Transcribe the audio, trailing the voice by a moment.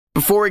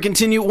Before we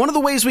continue, one of the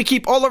ways we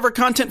keep all of our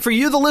content for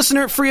you, the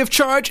listener, free of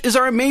charge is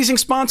our amazing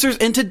sponsors,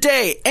 and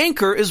today,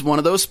 Anchor is one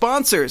of those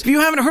sponsors. If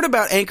you haven't heard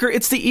about Anchor,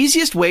 it's the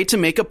easiest way to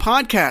make a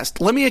podcast.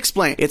 Let me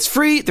explain. It's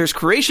free, there's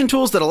creation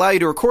tools that allow you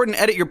to record and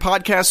edit your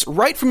podcasts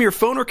right from your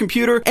phone or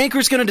computer.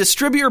 Anchor's going to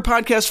distribute your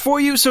podcast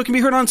for you so it can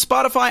be heard on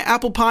Spotify,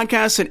 Apple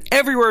Podcasts, and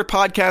everywhere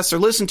podcasts are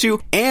listened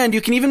to, and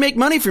you can even make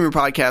money from your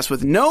podcast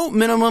with no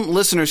minimum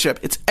listenership.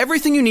 It's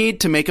everything you need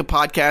to make a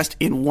podcast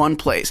in one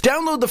place.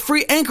 Download the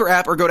free Anchor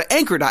app or go to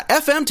anchor.fm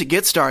to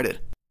get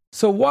started.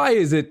 So why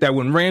is it that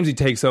when Ramsey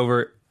takes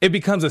over, it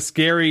becomes a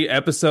scary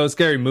episode,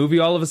 scary movie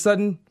all of a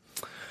sudden?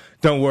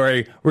 Don't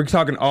worry, we're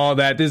talking all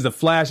that. This is The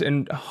Flash,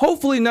 and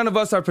hopefully none of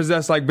us are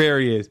possessed like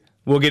Barry is.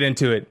 We'll get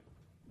into it.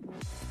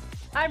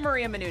 I'm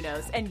Maria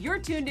Menounos, and you're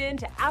tuned in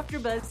to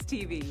AfterBuzz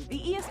TV, the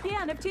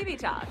ESPN of TV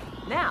talk.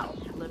 Now,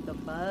 let the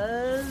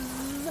buzz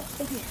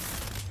begin.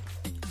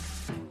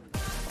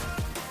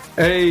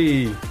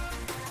 Hey.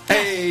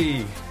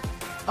 Hey.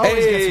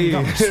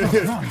 Exactly.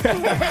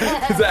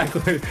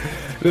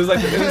 It was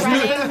like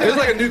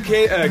a new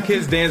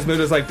kids dance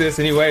move. It's like this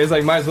anyway. It's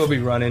like might as well be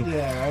running.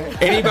 Yeah,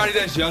 right. Anybody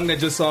that's young that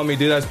just saw me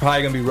do that's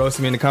probably gonna be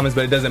roasting me in the comments,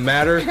 but it doesn't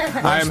matter.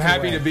 I am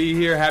happy to be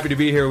here. Happy to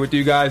be here with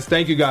you guys.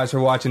 Thank you guys for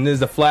watching. This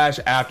is the Flash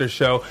After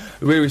Show.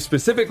 We were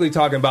specifically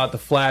talking about the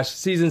Flash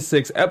season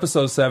 6,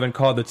 episode 7,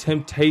 called "The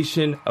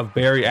Temptation of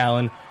Barry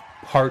Allen,"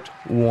 part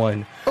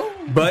 1.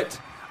 But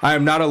I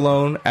am not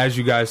alone, as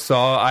you guys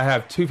saw. I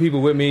have two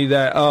people with me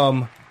that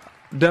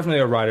definitely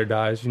a ride or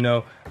dies. You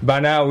know,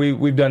 by now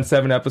we've done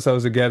 7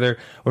 episodes together.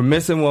 We're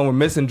missing one. We're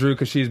missing Drew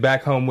because she's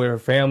back home with her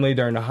family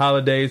during the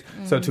holidays.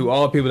 Mm-hmm. So to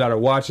all the people that are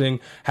watching,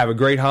 have a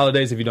great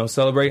holidays. If you don't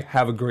celebrate,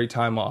 have a great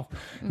time off.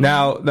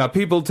 Mm-hmm. Now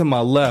people to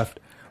my left,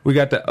 we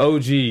got the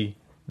OG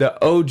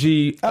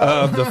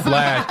of the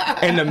Flash,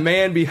 and the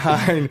man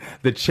behind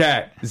the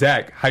chat,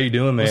 Zach. How you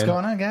doing, man? What's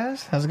going on,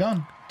 guys? How's it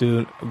going?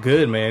 Doing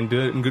good, man.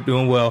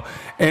 Doing well.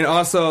 And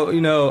also,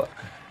 you know,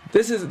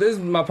 this is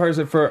my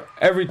person for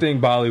everything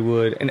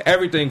Bollywood and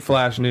everything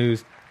Flash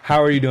news.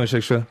 How are you doing,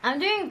 Shiksha? I'm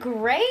doing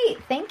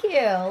great. Thank you.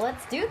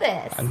 Let's do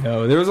this. I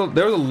know. There was a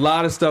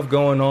lot of stuff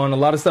going on, a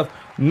lot of stuff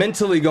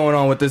mentally going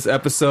on with this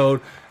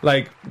episode.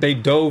 Like, they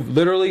dove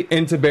literally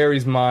into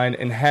Barry's mind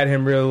and had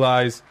him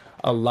realize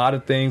a lot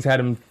of things,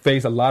 had him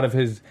face a lot of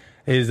his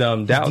doubts. His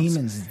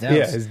doubts.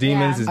 Yeah, his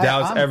demons, his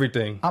doubts,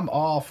 everything. I'm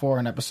all for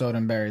an episode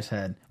in Barry's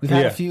head. We've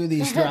had a few of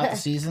these throughout the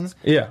seasons.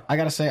 Yeah. I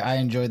gotta say, I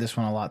enjoyed this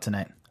one a lot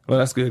tonight. Well,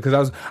 that's good,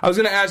 because I was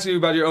going to ask you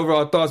about your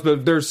overall thoughts,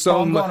 but there's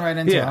so much. I'm going right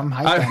into it. I'm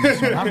hyped on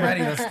this one. I'm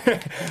ready.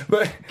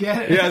 But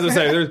as I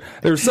say,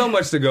 there's so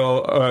much to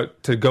go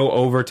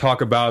over, talk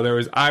about. There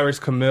was Iris,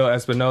 Camille,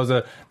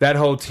 Espinosa, that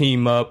whole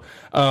team up,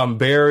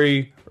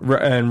 Barry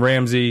and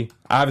Ramsey.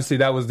 Obviously,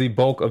 that was the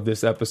bulk of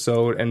this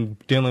episode and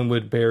dealing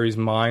with Barry's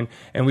mind.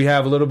 And we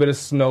have a little bit of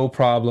snow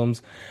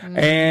problems. Mm-hmm.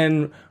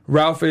 And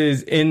Ralph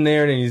is in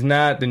there, and he's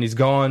not, then he's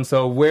gone.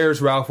 So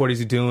where's Ralph? What is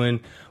he doing?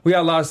 We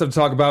got a lot of stuff to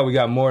talk about. We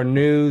got more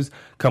news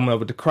coming up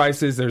with the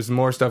crisis. There's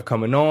more stuff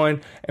coming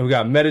on. And we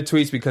got meta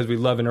tweets because we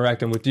love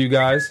interacting with you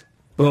guys.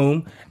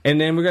 Boom.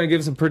 And then we're going to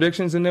give some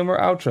predictions, and then we're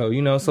outro,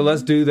 you know. So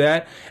let's do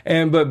that.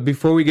 But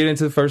before we get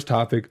into the first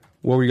topic,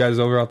 what were you guys'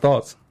 overall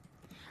thoughts?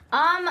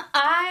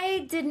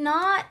 I did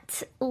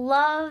not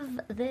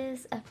love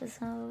this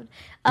episode.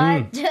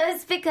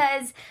 Just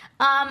because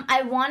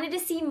I wanted to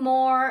see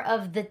more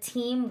of the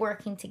team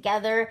working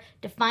together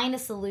to find a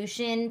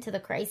solution to the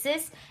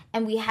crisis,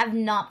 and we have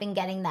not been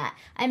getting that.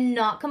 I'm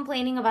not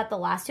complaining about the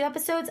last 2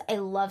 episodes. I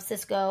love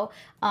Cisco.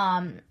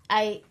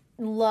 I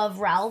love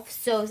Ralph.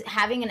 So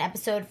having an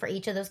episode for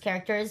each of those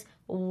characters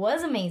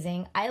was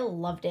amazing. I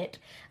loved it.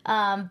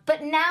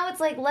 But now it's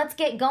like, let's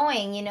get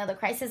going. You know, the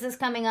crisis is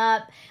coming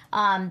up.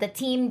 The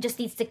team just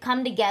needs to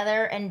come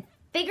together and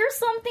figure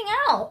something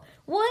out.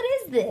 What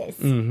is this?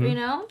 Mm-hmm. You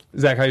know?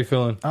 Zach, how you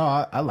feeling?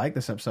 Oh, I like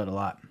this episode a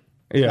lot.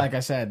 Yeah. Like I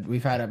said,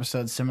 we've had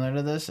episodes similar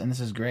to this, and this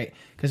is great.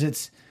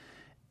 Because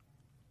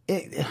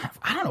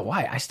I don't know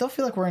why. I still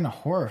feel like we're in a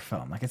horror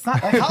film. Like, it's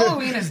not like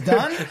Halloween is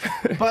done,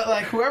 but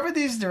like whoever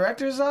these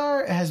directors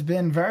are has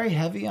been very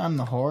heavy on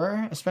the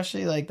horror,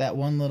 especially like that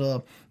one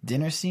little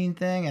dinner scene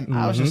thing. And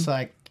I was just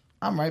like,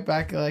 I'm right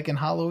back like in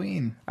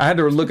Halloween. I had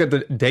to look at the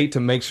date to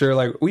make sure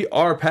like we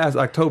are past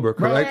October,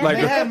 correct? Right.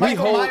 Like they had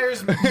Michael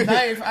Myers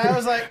knife. I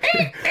was like,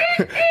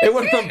 it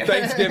went from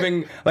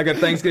Thanksgiving, like a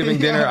Thanksgiving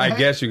dinner, I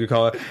guess you could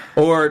call it,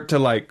 or to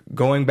like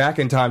going back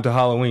in time to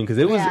Halloween, because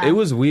it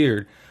was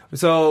weird.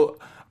 So.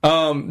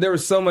 There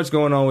was so much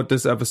going on with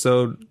this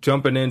episode.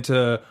 Jumping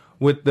into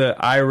with the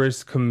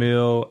Iris,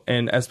 Camille,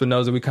 and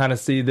Espinosa, we kind of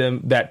see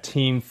that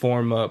team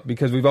form up,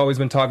 because we've always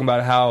been talking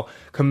about how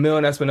Camille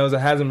and Espinosa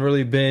hasn't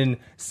really been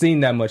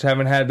seen that much,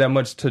 haven't had that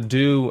much to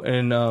do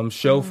in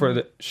for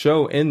the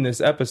show in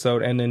this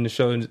episode and in the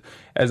show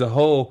as a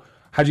whole.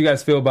 How'd you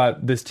guys feel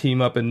about this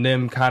team up and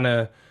them kind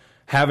of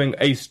having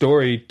a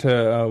story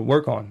to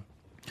work on?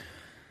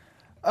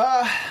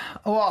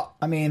 Well,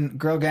 I mean,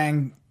 girl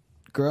gang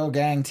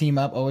team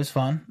up, always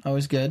fun,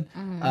 always good.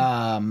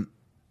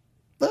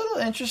 Little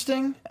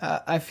interesting.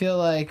 I feel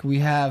like we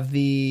have the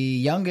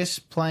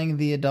youngest playing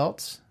the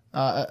adults,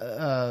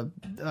 God,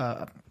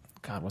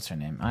 what's her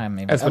name? I am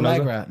maybe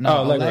Espinosa? Allegra. No,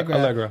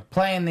 Allegra.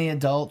 Playing the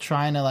adult,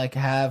 trying to like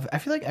have. I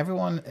feel like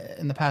everyone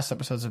in the past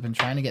episodes have been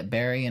trying to get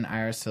Barry and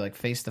Iris to like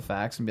face the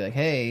facts and be like,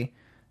 "Hey,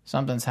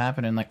 something's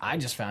happening. Like I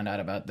just found out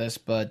about this,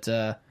 but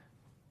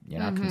you're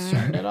not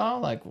concerned at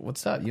all. Like,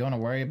 what's up? You want to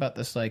worry about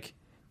this? Like,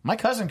 my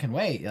cousin can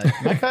wait.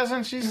 Like, my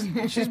cousin, she's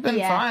been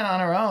fine on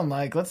her own.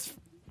 Like, let's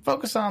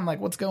focus on like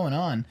what's going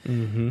on.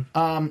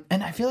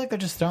 And I feel like they're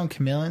just throwing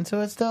Camille into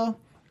it still.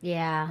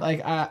 Yeah.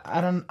 Like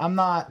I'm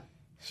not.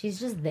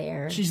 She's just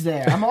there. She's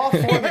there. I'm all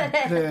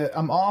for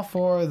I'm all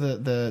for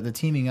the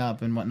teaming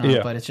up and whatnot.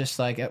 Yeah. But it's just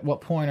like, at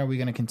what point are we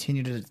going to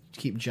continue to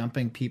keep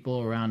jumping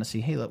people around to see,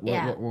 hey, look,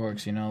 what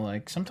works? You know,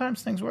 like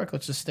sometimes things work.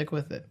 Let's just stick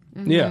with it.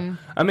 Yeah,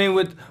 I mean,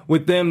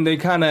 with them, they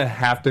kind of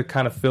have to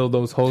kind of fill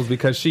those holes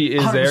because she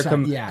is there.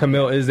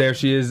 Camille is there.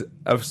 She is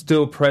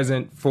still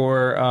present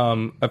for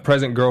a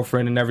present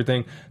girlfriend and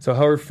everything. So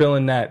her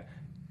filling that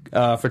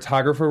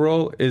photographer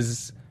role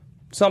is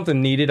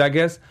something needed, I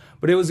guess.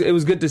 But it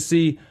was good to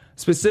see.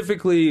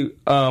 Specifically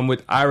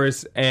with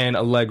Iris and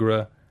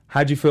Allegra,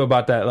 how'd you feel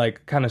about that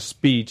like kind of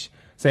speech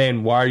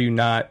saying, why are you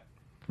not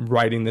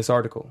writing this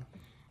article?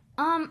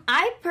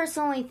 I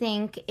personally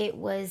think it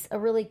was a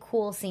really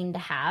cool scene to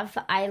have.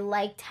 I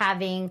liked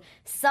having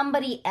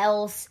somebody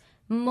else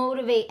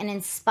motivate and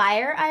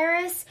inspire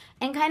Iris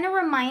and kind of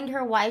remind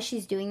her why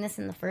she's doing this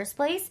in the first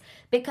place.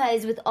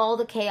 Because with all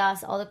the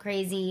chaos, all the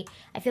crazy,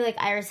 I feel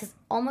like Iris has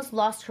almost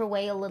lost her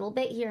way a little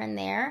bit here and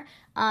there.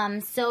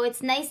 So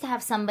it's nice to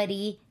have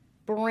somebody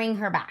bring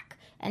her back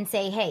and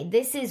say, hey,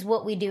 this is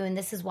what we do and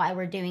this is why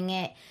we're doing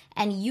it,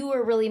 and you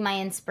are really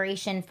my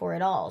inspiration for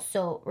it all,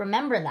 so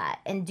remember that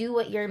and do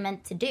what you're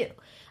meant to do.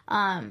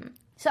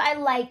 So I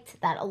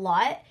liked that a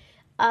lot.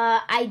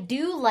 I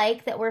do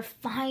like that we're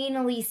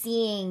finally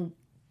seeing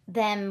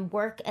them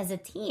work as a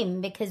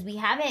team because we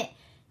haven't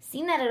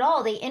seen that at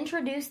all. They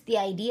introduced the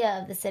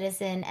idea of the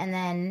Citizen and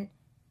then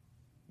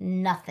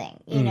nothing,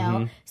 you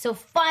know? So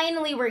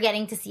finally we're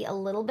getting to see a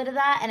little bit of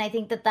that, and I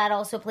think that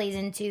also plays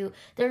into,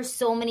 there's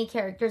so many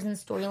characters and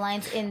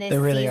storylines in this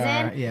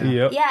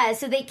season. Yeah,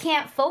 so they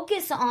can't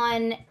focus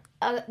on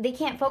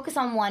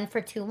one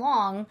for too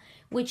long,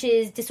 which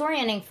is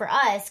disorienting for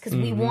us because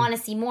we want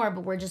to see more,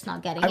 but we're just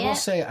not getting it. I will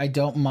say I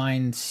don't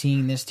mind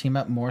seeing this team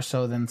up more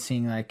so than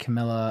seeing like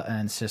Camilla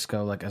and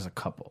Cisco like as a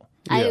couple.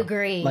 I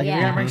agree. Like if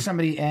you're gonna bring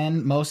somebody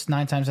in, most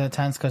 9 times out of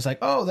 10 because like,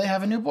 oh, they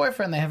have a new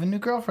boyfriend, they have a new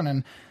girlfriend,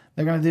 and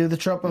they're going to do the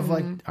trope of,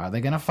 like, are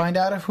they going to find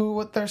out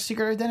what their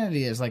secret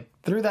identity is? Like,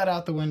 threw that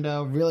out the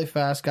window really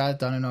fast, got it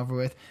done and over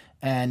with.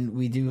 And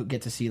we do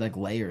get to see, like,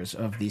 layers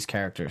of these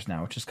characters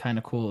now, which is kind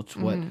of cool. It's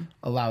what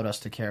allowed us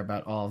to care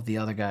about all of the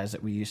other guys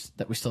that we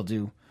still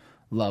do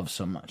love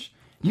so much.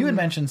 You had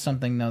mentioned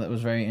something, though, that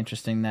was very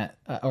interesting that,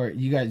 or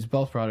you guys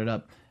both brought it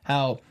up,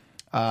 how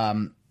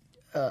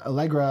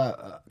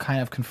Allegra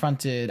kind of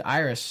confronted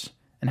Iris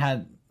and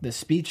had the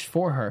speech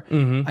for her.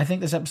 I think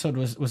this episode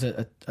was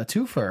a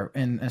twofer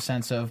in a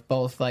sense of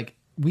both, like,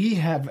 we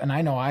have, and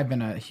I know I've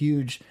been a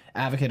huge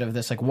advocate of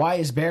this, like, why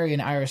is Barry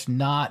and Iris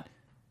not,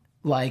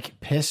 like,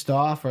 pissed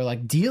off or,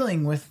 like,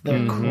 dealing with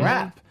their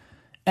crap?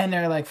 And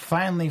they're, like,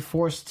 finally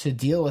forced to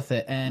deal with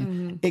it.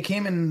 And it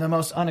came in the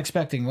most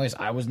unexpected ways.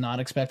 I was not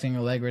expecting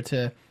Allegra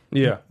to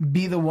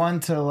be the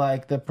one to,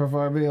 like, the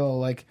proverbial,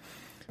 like,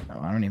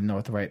 I don't even know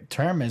what the right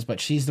term is, but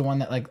she's the one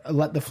that, like,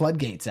 let the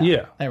floodgates out.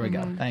 Yeah. There we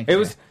go. Thank you. It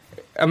was,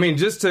 I mean,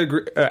 just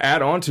to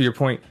add on to your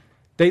point,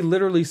 they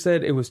literally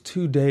said it was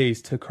 2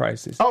 days to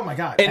crisis. Oh, my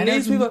God. And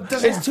these people,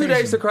 it's 2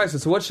 days to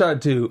crisis. So what should I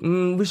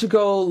do? We should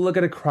go look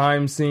at a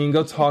crime scene,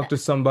 go talk to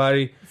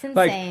somebody. It's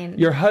insane. Like,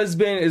 your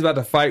husband is about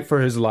to fight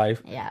for his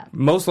life. Yeah.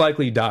 Most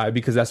likely die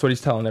because that's what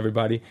he's telling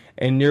everybody.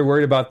 And you're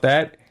worried about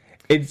that.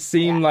 It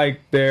seemed like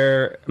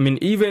they're, I mean,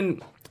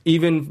 even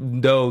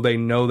though they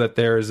know that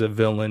there is a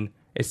villain,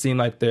 it seemed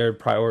like their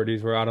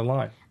priorities were out of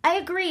line. I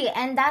agree,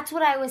 and that's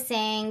what I was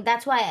saying.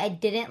 That's why I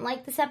didn't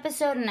like this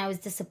episode, and I was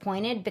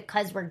disappointed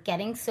because we're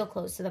getting so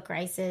close to the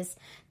crisis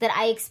that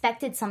I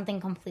expected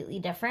something completely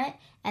different,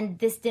 and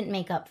this didn't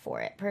make up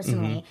for it,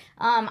 personally.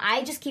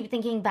 I just keep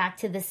thinking back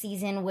to the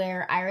season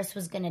where Iris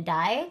was going to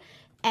die,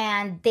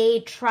 and they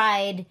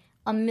tried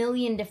a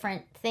million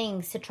different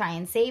things to try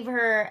and save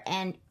her,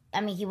 and I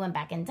mean, he went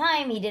back in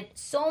time. He did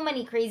so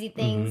many crazy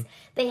things.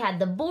 They had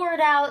the board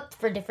out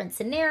for different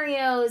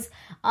scenarios.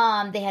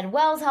 They had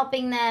Wells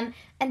helping them.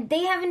 And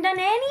they haven't done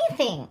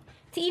anything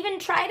to even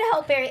try to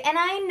help Barry. And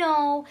I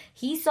know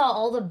he saw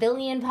all the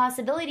billion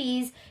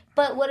possibilities,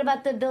 but what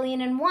about the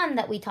 1,000,001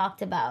 that we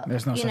talked about?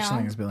 There's no such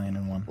thing as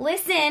 1,000,001.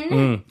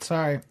 Listen.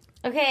 Sorry.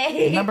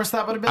 Okay. Number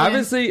stop at 1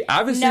 billion.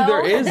 Obviously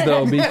there is,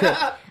 though, because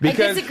I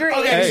disagree.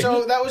 Okay,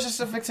 so that was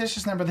just a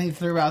fictitious number that he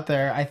threw out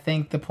there. I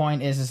think the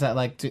point is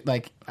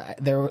that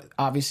there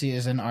obviously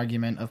is an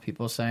argument of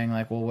people saying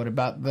like, well, what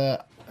about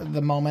the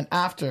moment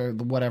after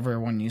whatever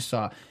one you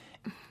saw?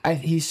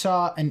 He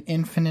saw an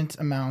infinite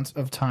amount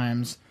of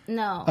times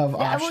of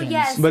options. Well,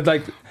 yes. But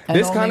like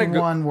this kind of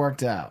one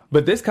worked out.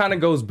 But this kind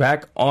of goes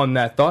back on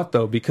that thought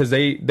though, because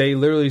they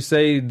literally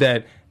say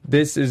that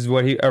this is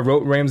what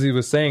Ramsey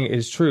was saying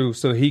is true.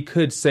 So he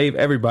could save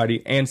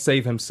everybody and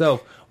save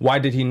himself. Why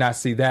did he not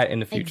see that in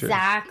the future?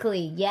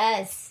 Exactly.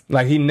 Yes.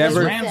 Like he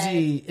never.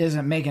 Ramsey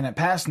isn't making it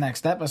past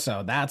next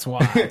episode. That's why.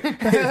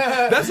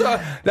 That's what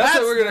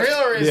we're gonna.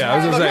 Real reason. Yeah, I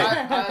was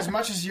gonna say. As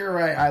much as you're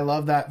right, I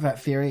love that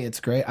theory.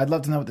 It's great. I'd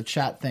love to know what the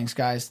chat thinks,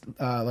 guys.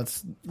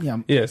 Let's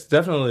Yes,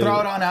 definitely.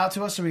 throw it on out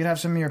to us so we can have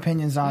some of your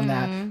opinions on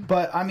that.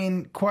 But I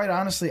mean, quite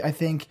honestly, I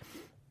think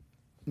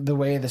the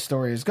way the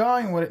story is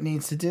going, what it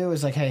needs to do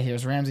is like, hey,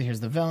 here's Ramsey, here's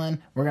the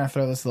villain. We're gonna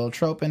throw this little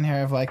trope in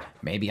here of like,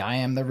 maybe I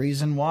am the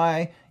reason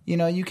why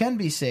you can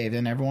be saved,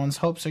 and everyone's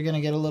hopes are gonna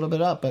get a little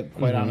bit up. But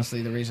quite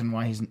honestly, the reason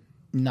why he's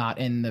not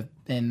in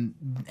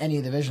any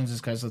of the visions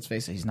is because, let's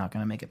face it, he's not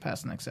gonna make it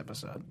past the next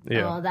episode.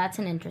 Yeah. Oh, that's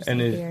an interesting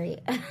theory.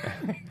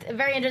 A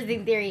very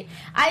interesting theory.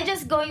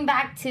 Going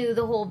back to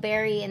the whole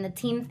Barry and the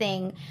team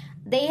thing,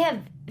 they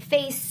have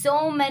faced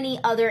so many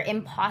other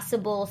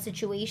impossible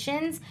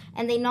situations,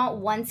 and they not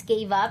once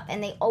gave up,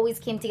 and they always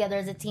came together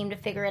as a team to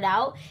figure it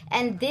out.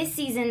 And this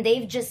season,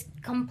 they've just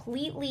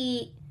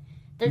completely...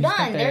 They're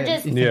done. They're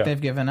just... You think they've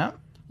given up?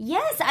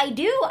 Yes, I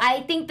do.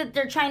 I think that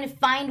they're trying to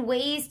find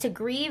ways to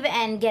grieve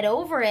and get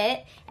over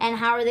it, and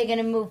how are they going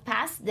to move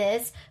past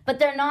this? But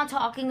they're not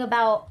talking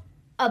about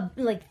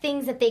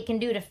things that they can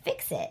do to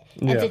fix it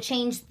and to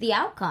change the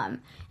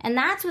outcome. And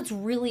that's what's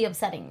really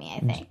upsetting me, I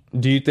think.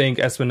 Do you think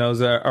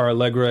Espinosa or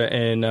Allegra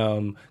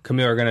and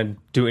Camille are going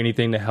to do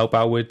anything to help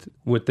out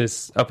with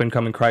this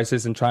up-and-coming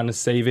crisis and trying to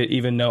save it,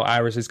 even though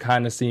Iris is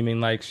kind of seeming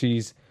like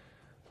she's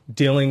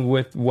dealing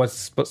with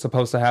what's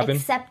supposed to happen?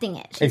 Accepting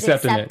it. She's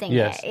accepting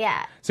yes. it,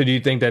 yeah. So do you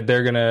think that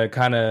they're going to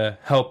kind of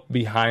help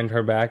behind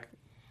her back?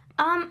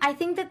 I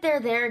think that they're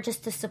there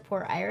just to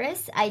support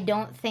Iris. I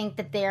don't think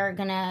that they're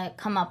going to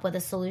come up with a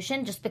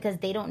solution just because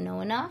they don't know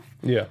enough.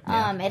 Yeah.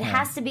 It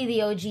has to be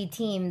the OG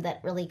team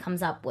that really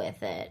comes up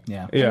with it.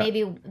 Yeah. And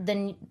maybe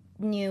the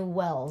new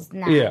Wells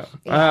now. Yeah.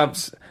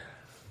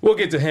 We'll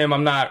get to him.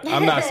 I'm not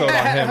sold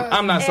on him.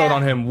 I'm not sold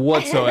on him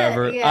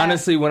whatsoever. Yeah.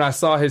 Honestly, when I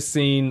saw his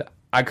scene,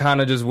 I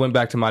kind of just went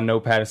back to my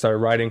notepad and started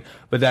writing,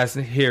 but that's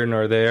here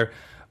nor there.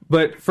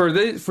 But for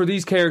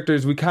these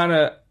characters, we kind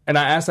of, and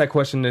I asked that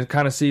question to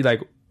kind of see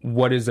like,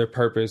 what is their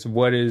purpose?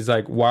 What is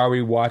like, why are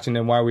we watching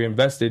them? Why are we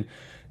invested?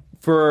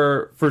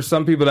 For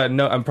some people that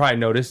know, I'm probably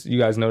noticed, you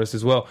guys noticed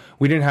as well,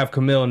 we didn't have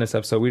Camille in this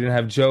episode. We didn't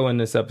have Joe in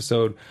this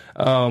episode.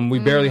 We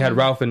barely had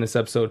Ralph in this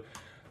episode.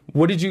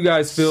 What did you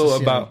guys feel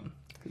about...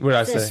 What did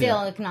I say?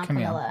 Cecile, not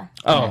Camilla.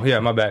 Oh, yeah,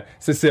 my bad.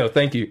 Cecile,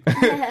 thank you.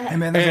 I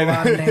mean, there's a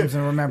lot of names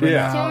to remember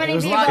now. Too many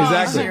There's a people. lot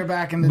Exactly. easier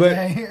back in the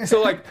day.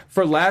 So, like,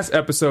 for last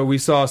episode, we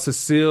saw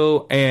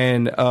Cecile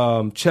and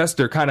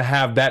Chester kind of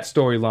have that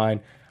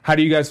storyline. How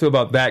do you guys feel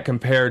about that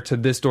compared to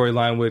this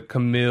storyline with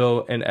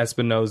Camille and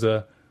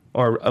Espinosa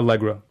or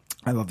Allegra?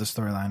 I love this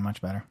storyline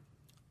much better.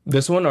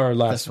 This one or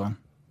last? This one.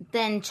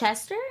 Then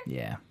Chester?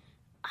 Yeah.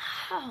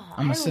 Oh,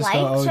 I'm a I Cisco like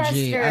OG.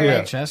 Chester. I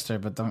like Chester,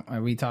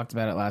 but we talked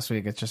about it last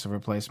week. It's just a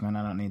replacement.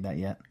 I don't need that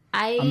yet.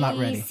 I'm not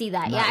ready. See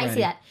that. I'm Yeah, not I ready.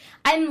 see that.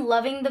 I'm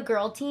loving the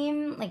girl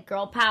team, like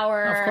girl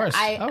power. Of course.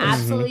 I Always.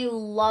 absolutely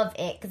love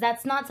it because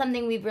that's not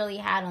something we've really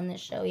had on this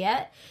show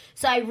yet.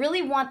 So I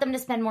really want them to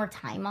spend more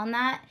time on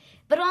that.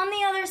 But on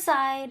the other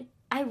side,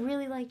 I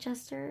really like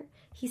Chester.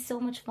 He's so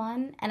much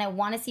fun, and I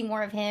want to see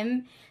more of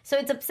him. So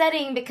it's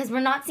upsetting because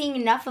we're not seeing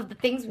enough of the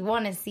things we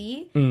want to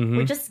see.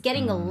 We're just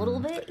getting a little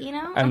bit, you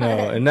know? I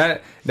know, and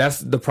that's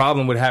the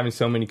problem with having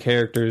so many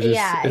characters. It's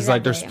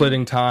like they're exactly.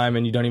 splitting time,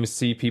 and you don't even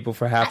see people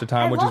for half the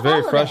time, I which is love very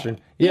all of frustrating.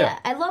 it. Yeah,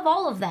 I love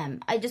all of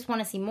them. I just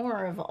want to see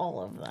more of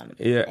all of them.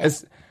 yeah.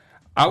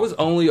 I was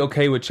only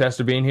okay with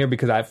Chester being here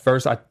because at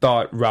first I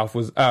thought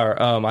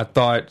I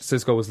thought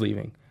Cisco was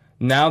leaving.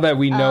 Now that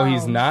we know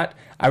he's not,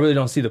 I really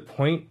don't see the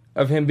point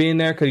of him being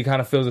there because he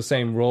kind of fills the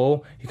same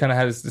role. He kind of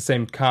has the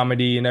same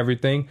comedy and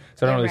everything,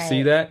 so I don't really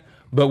see that.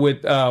 But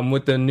with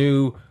the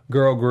new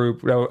girl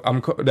group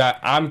that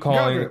I'm calling,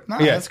 Girl group. No,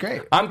 that's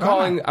great. I'm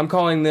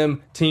calling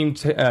them Team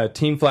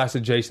Flash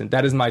Adjacent.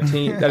 That is my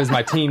team. That is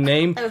my team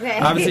name. Okay.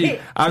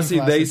 Obviously,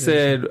 they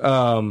said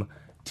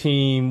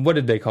Team. What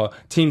did they call it?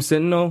 Team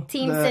Sentinel.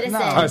 Team The- Citizen.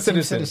 no,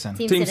 Citizen.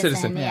 Team Team Citizen,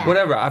 Citizen. yeah.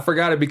 Whatever. I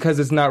forgot it because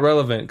it's not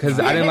relevant. Because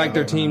I didn't like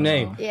their team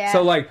name. Yeah.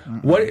 So like,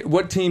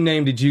 what team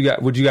name would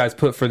you guys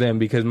put for them?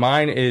 Because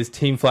mine is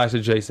Team Flash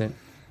Adjacent.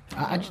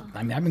 I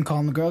mean, I've been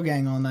calling the girl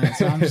gang all night,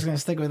 so I'm just gonna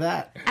stick with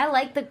that. I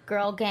like the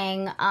girl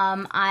gang.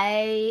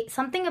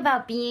 Something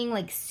about being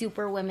like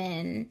super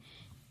women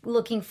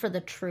looking for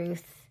the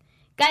truth.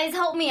 Guys,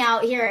 help me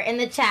out here in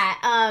the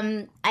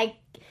chat.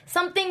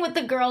 Something with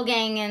the girl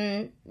gang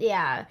and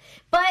yeah.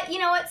 But you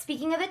know what?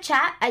 Speaking of the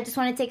chat, I just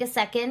want to take a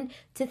second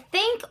to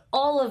thank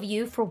all of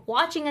you for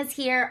watching us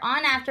here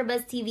on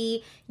AfterBuzz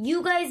TV.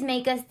 You guys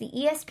make us the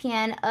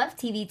ESPN of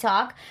TV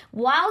Talk.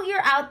 While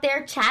you're out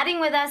there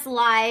chatting with us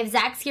live,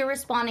 Zach's here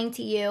responding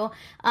to you.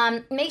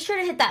 Make sure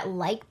to hit that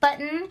like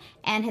button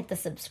and hit the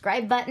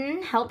subscribe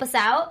button. Help us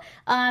out.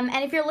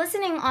 And if you're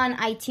listening on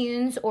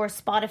iTunes or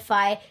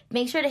Spotify,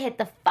 make sure to hit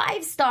the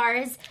 5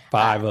 stars.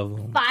 5 of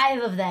them.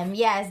 5 of them.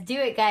 Yes, do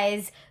it,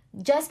 guys.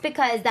 just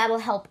because that'll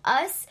help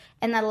us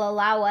and that'll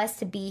allow us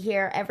to be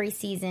here every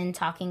season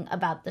talking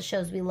about the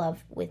shows we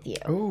love with you.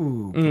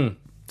 Ooh.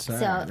 Sorry.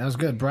 That was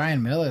good.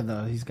 Brian Miller,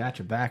 though, he's got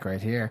your back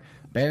right here.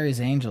 Barry's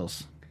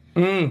Angels.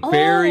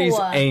 Barry's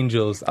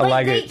Angels. I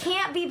like they it.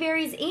 can't be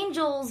Barry's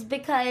Angels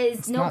because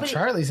It's nobody. not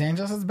Charlie's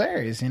Angels, it's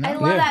Barry's, you know? I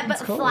love that, but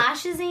It's cool.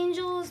 Flash's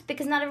Angels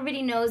because not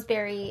everybody knows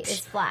Barry is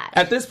Flash.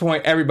 At this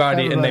point,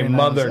 everybody and their Everybody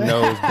mother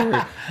knows. knows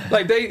Barry.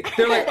 Like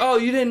they're like, oh,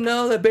 you didn't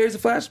know that Barry's a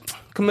Flash?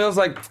 Camille's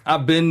like,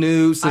 I've been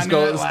new. it last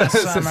summer,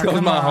 Cisco's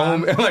come my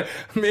on. home. Like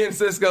me and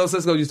Cisco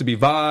used to be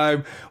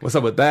vibe. What's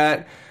up with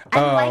that?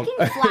 I'm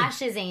liking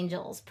Flash's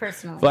Angels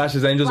personally.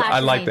 Flash's Angels, I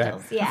Flash's like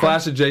Angels, that. yeah.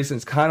 Flash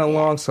Adjacent's kind of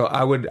long, so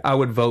I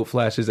would vote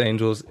Flash's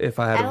Angels if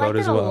I had to I vote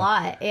like as it well. a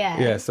lot.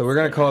 Yeah. Yeah, so we're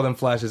gonna call them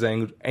Flash's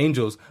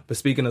Angels. But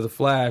speaking of the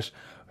Flash,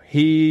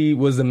 he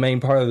was the main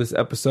part of this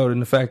episode,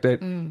 and the fact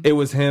that it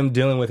was him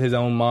dealing with his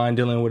own mind,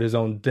 dealing with his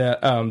own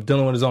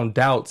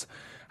doubts.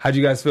 How'd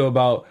you guys feel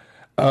about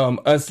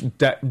us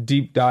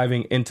deep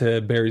diving into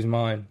Barry's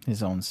mind?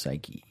 His own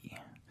psyche.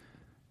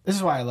 This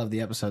is why I love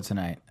the episode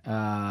tonight.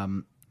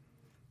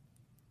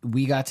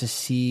 We got to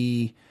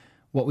see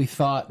what we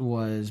thought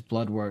was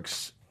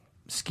Bloodworks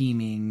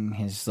scheming,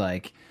 his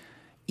like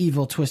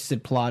evil,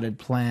 twisted, plotted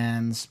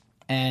plans,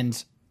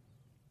 and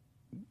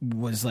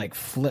was like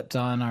flipped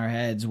on our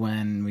heads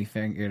when we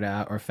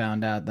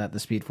found out that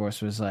the Speed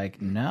Force was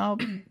like, no,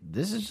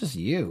 this is just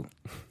you.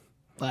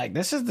 Like,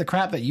 this is the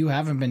crap that you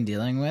haven't been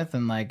dealing with,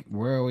 and like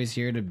we're always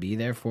here to be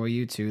there for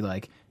you to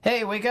like,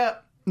 hey, wake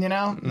up. You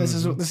know, this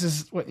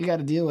is what you got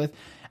to deal with.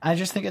 I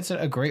just think it's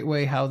a great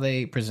way how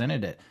they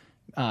presented it.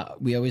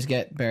 We always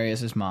get Barry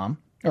as his mom,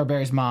 or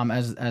Barry's mom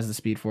as the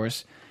Speed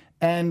Force,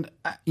 and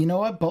you know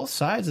what? Both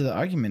sides of the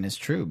argument is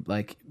true.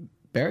 Like,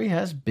 Barry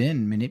has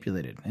been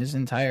manipulated his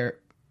entire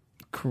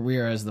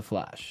career as the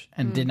Flash,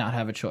 and did not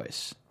have a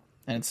choice,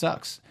 and it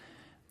sucks.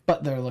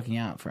 But they're looking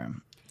out for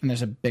him, and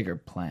there's a bigger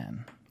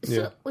plan.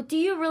 So, do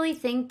you really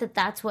think that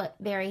that's what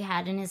Barry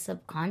had in his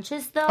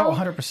subconscious, though? Oh,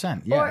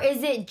 100%. Yeah. Or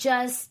is it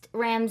just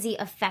Ramsey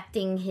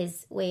affecting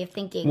his way of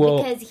thinking?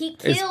 Well, because he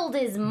killed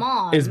his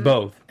mom. It's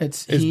both.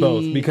 It's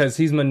both because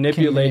he's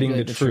manipulating the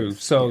manipulate the truth.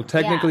 truth. So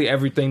technically,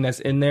 everything that's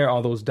in there,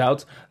 all those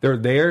doubts, they're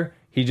there.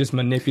 He just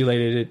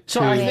manipulated it.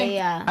 So to,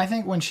 I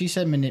think when she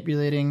said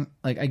manipulating,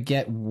 like, I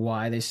get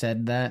why they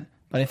said that,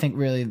 but I think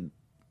really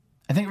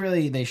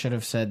they should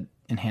have said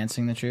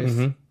enhancing the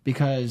truth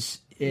because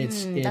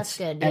it's that's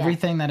good, yeah.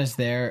 everything that is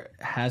there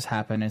has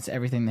happened. It's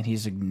everything that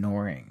he's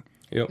ignoring.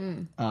 Yep.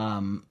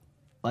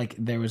 Like,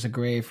 there was a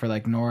grave for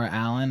like Nora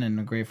Allen and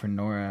a grave for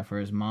Nora for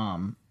his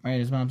mom. Right,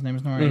 his mom's name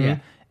is Nora. Yeah,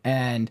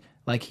 and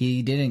like,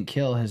 he didn't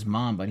kill his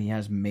mom, but he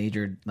has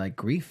major like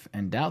grief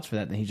and doubts for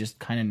that he just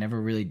kind of never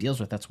really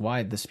deals with. That's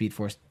why the Speed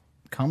Force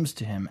comes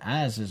to him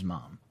as his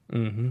mom.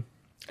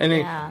 And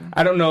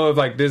I don't know if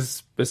like this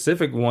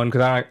specific one,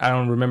 because I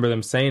don't remember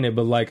them saying it,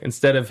 but like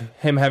instead of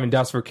him having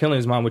doubts for killing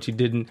his mom, which he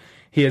didn't,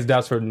 he has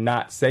doubts for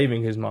not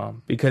saving his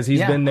mom because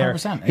he's been there.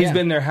 100%, He's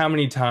been there how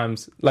many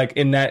times? Like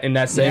in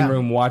that same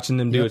room, watching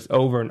them do it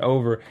over and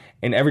over,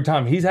 and every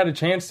time he's had a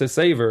chance to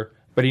save her,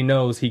 but he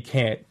knows he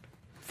can't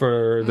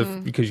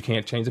because you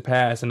can't change the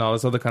past and all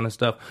this other kind of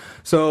stuff.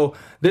 So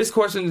this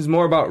question is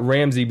more about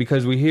Ramsey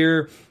because we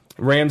hear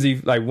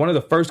Ramsey, like one of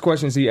the first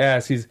questions he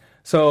asks,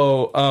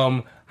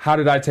 how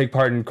did I take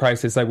part in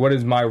Crisis? Like, what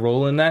is my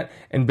role in that?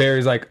 And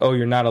Barry's like, oh,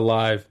 you're not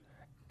alive.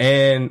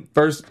 And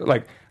first,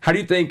 like, how do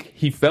you think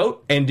he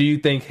felt? And do you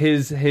think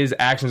his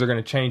actions are going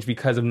to change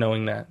because of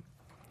knowing that?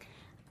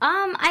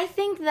 I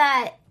think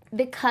that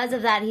because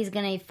of that, he's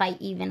going to fight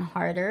even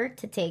harder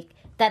to take...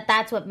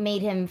 That's what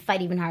made him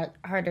fight even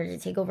harder to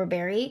take over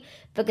Barry.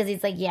 Because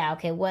he's like, yeah,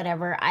 okay,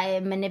 whatever. I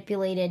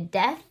manipulated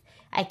death.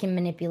 I can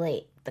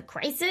manipulate the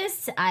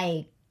Crisis.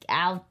 I'm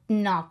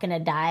not going to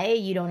die.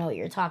 You don't know what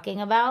you're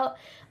talking about.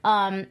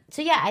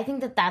 So yeah, I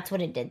think that's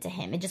what it did to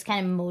him. It just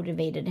kind of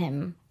motivated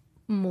him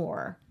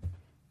more,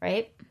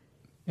 right?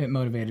 It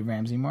motivated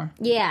Ramsey more?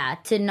 Yeah,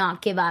 to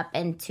not give up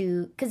and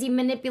because he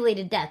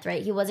manipulated death,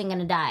 right? He wasn't going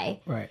to die.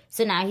 Right.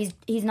 So now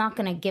he's not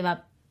going to give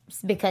up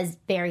because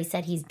Barry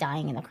said he's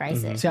dying in the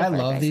Crisis. See, I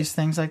love these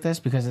things like this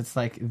because it's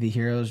like the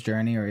hero's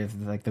journey or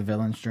like the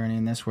villain's journey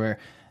in this where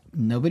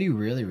nobody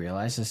really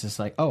realizes it's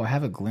like, oh, I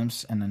have a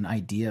glimpse and an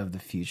idea of the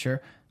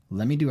future.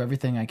 Let me do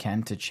everything I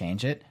can to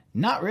change it.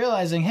 Not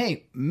realizing,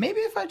 hey, maybe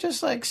if I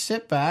just like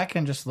sit back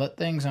and just let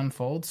things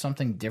unfold,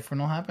 something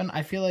different will happen.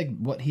 I feel like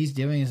what he's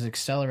doing is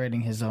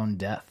accelerating his own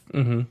death.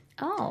 Mm-hmm.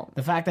 Oh.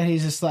 The fact that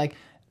he's just like,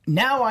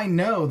 now I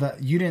know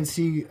that you didn't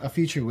see a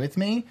future with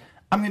me.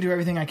 I'm going to do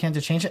everything I can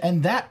to change it.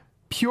 And that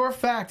pure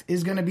fact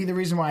is going to be the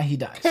reason why he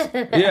dies.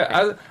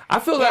 Yeah, I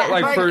feel that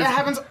like it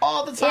happens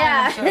all the time.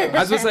 Yeah. I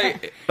was gonna say,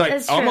 like,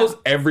 That's true. almost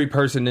every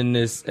person in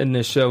this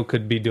show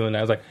could be doing that.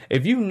 I was like,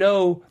 if you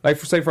know, like,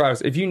 for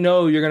us, if you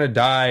know you're gonna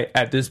die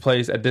at this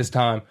place at this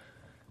time,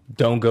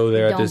 don't go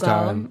there at Don't this go.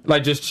 time.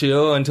 Like, just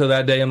chill until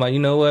that day. I'm like, you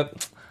know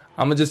what?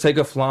 I'm gonna just take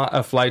a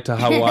flight to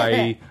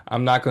Hawaii.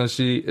 I'm not gonna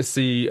see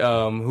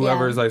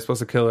whoever is like supposed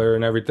to kill her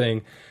and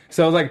everything.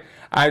 So like,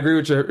 I agree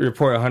with your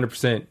point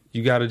 100%.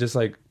 You got to just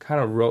like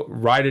kind of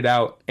write it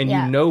out, and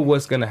you know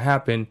what's gonna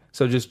happen.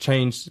 So just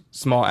change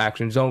small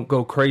actions. Don't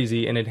go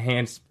crazy and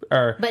enhance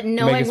But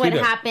knowing what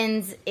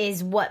happens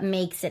is what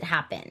makes it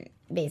happen,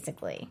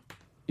 basically.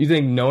 You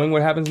think knowing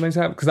what happens makes it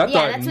happen? Because I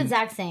thought that's what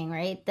Zach's saying,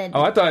 right? That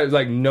I thought it was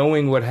like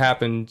knowing what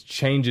happened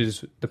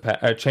changes the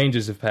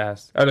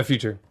past or the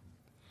future.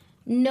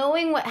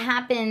 Knowing what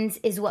happens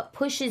is what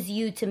pushes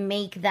you to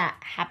make that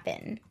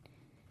happen.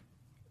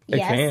 It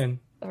can.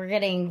 We're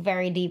getting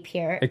very deep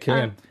here. It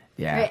can.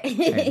 Yeah.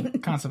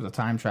 And concept of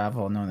time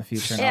travel, knowing the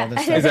future, and all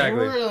this stuff.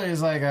 Exactly. It really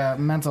is like a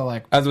mental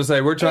like. I was gonna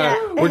say we're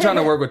trying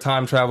to work with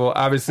time travel.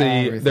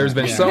 Obviously, there's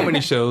been so many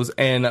shows,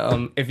 and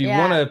if you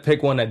want to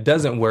pick one that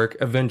doesn't work,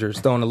 Avengers,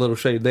 throwing a little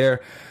shade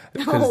there,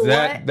 because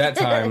that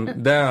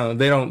time down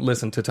they don't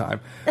listen to time.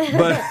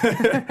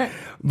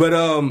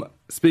 But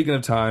speaking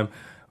of time,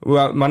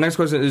 well, my next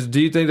question is: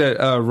 do you think that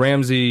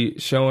Ramsay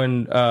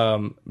showing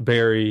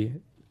Barry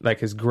like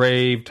his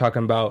grave,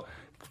 talking about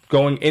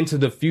going into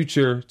the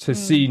future to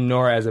see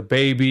Nora as a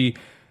baby,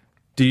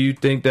 do you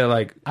think that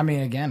like... I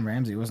mean, again,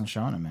 Ramsay wasn't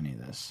showing him any of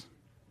this.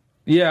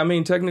 Yeah, I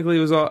mean, technically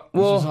it was all...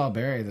 Well, this is all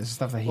Barry. This is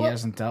stuff that he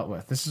hasn't dealt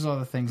with. This is all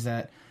the things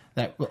that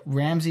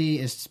Ramsay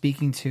is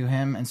speaking to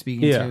him and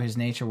speaking to his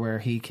nature, where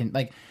he can...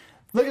 like.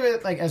 Look at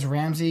it like as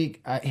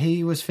Ramsay,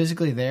 he was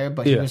physically there,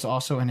 but he was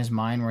also in his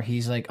mind where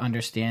he's like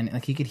understanding,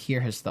 like he could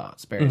hear his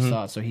thoughts, Barry's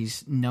thoughts. So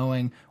he's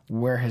knowing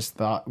where his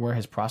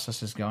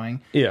process is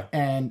going. Yeah.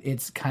 And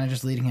it's kind of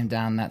just leading him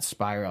down that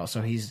spiral.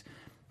 So he's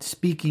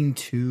speaking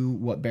to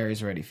what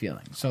Barry's already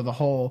feeling. So the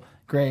whole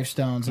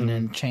gravestones and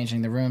then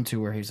changing the room to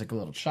where he's like a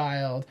little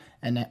child.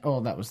 And then,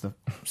 that was the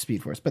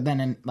Speed Force. But then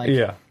in like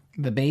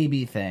the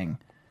baby thing,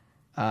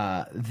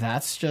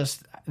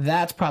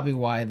 that's probably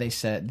why they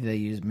said they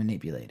use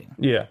manipulating.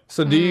 Yeah.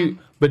 So do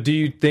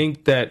you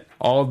think that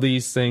all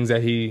these things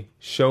that he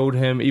showed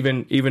him,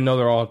 even though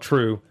they're all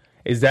true,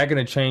 is that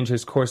going to change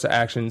his course of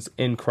actions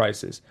in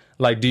Crisis?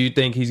 Like, do you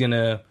think he's going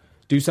to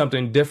do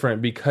something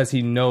different because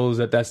he knows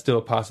that that's still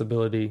a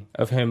possibility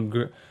of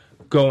him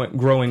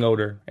growing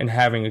older and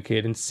having a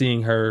kid and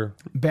seeing her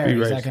Barry, be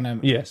raised? is that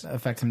going to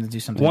affect him to do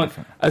something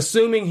different?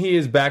 Assuming he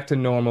is back to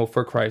normal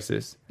for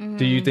Crisis,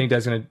 do you think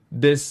that's going to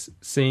this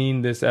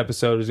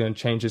episode is going to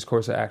change his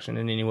course of action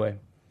in any way?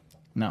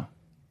 No.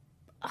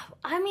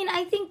 I mean,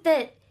 I think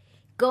that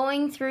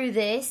going through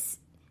this,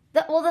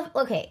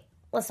 okay,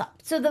 let's stop.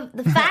 So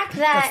the fact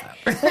that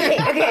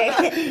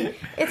okay,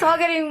 it's all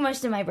getting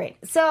mushed in my brain.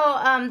 So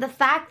the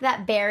fact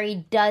that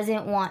Barry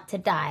doesn't want to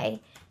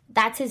die,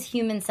 that's his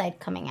human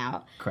side coming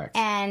out. Correct.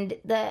 And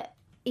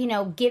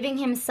giving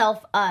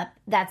himself up,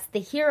 that's the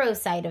hero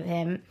side of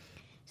him.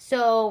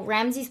 So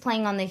Ramsay's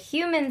playing on the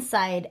human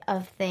side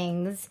of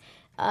things,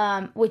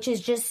 which is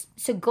just,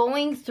 so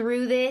going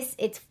through this,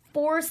 it's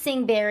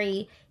forcing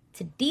Barry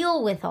to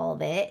deal with all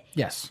of it.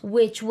 Yes.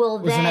 Which will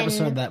then... It was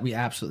an episode that we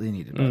absolutely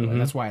needed, by the way.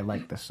 That's why I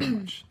like this so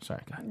much. Sorry,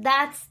 go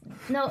ahead.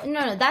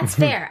 No, that's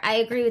fair. I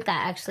agree with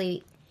that,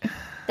 actually.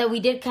 That we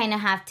did kind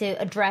of have to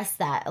address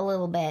that a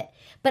little bit.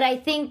 But I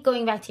think,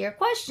 going back to your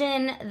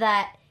question,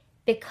 that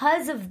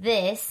because of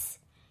this,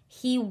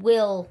 he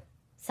will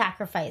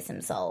sacrifice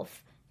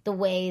himself the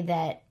way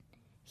that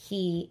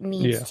he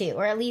needs to.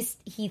 Or at least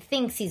he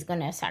thinks he's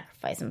going to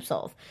sacrifice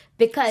himself.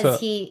 Because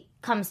he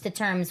comes to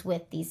terms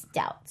with these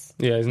doubts.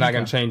 Yeah, he's not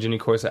going to change any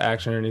course of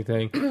action or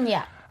anything.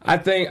 Yeah. I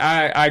think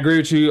I agree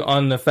with you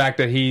on the fact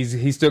that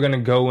he's still going to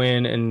go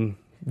in and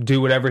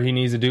do whatever he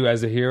needs to do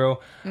as a hero.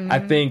 I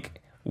think...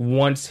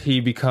 once he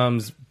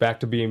becomes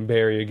back to being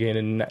Barry again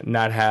and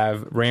not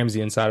have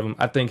Ramsay inside of him,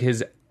 I think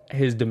his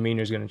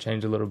demeanor is going to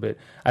change a little bit.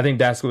 I think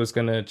that's what's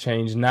going to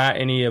change. Not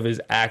any of his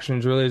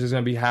actions, really. It's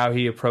going to be how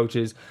he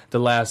approaches the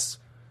last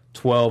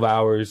 12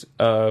 hours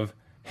of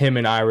him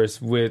and Iris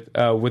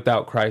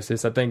without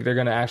Crisis. I think they're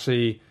going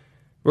to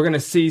we're going to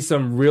see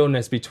some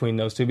realness between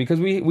those two, because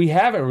we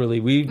haven't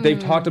really. They've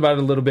talked about it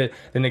a little bit,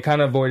 and they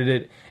kind of avoided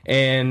it.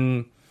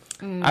 And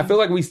I feel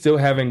like we still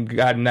haven't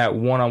gotten that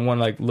one-on-one,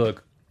 like,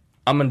 look,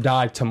 I'm going to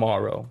die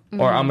tomorrow,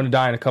 or I'm going to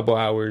die in a couple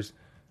hours.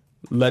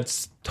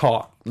 Let's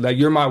talk. Like,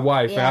 you're my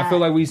wife. Yeah. And I feel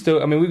like we've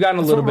gotten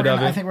a little bit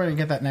of it. I think we're going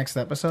to get that next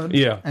episode.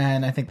 Yeah.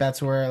 And I think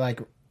that's where, like,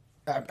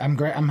 I'm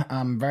great.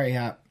 I'm very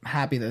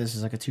happy that this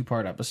is like a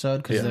 2-part episode,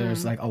 because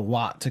there's like a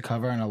lot to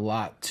cover and a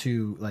lot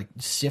to like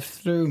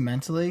sift through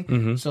mentally.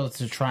 So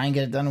to try and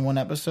get it done in one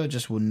episode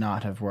just would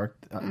not have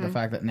worked. The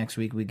fact that next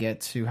week we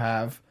get to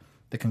have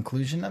the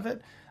conclusion of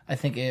it, I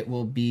think it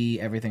will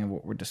be everything of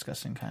what we're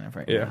discussing kind of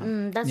right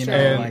now. That's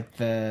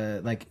true.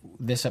 Like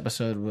this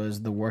episode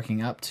was the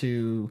working up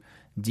to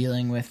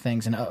dealing with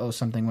things and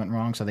something went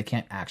wrong, so they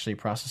can't actually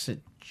process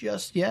it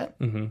just yet.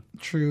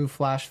 True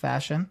Flash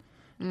fashion.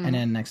 And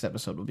then next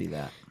episode will be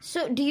that.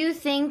 So do you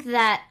think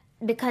that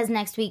because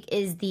next week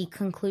is the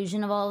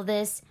conclusion of all of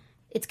this,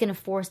 it's going to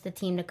force the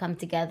team to come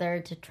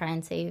together to try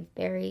and save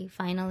Barry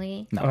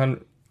finally? No.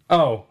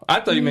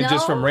 I thought you meant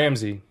just from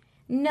Ramsay.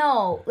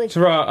 No, like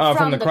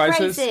from the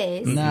crisis?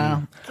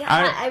 No. God,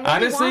 I really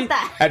honestly, want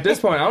that. at this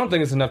point, I don't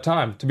think it's enough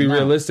time to be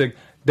realistic.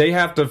 They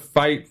have to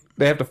fight.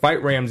 They have to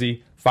fight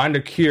Ramsey, find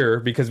a cure,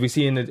 because we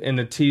see in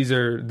the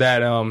teaser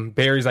that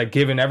Barry's like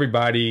giving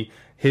everybody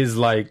his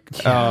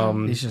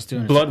he's just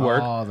doing blood it to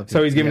work. all the people.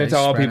 So he's giving it to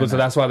he's all people. spreading So it.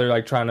 that's why they're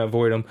like trying to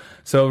avoid him.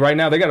 So right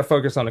now they got to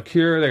focus on a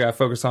cure. They got to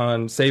focus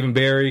on saving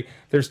Barry.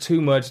 There's too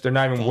much. They're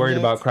not even worried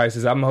about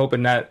Crisis. I'm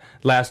hoping that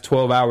last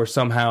 12 hours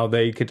somehow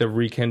they get to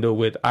rekindle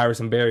with Iris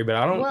and Barry. But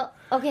I don't. Well,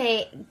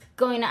 okay,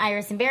 going to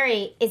Iris and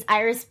Barry, is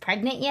Iris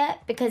pregnant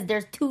yet? Because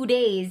there's 2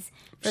 days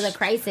for the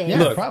crisis. Yeah,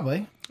 Look.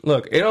 probably.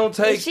 Look, it don't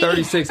take Is she-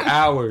 36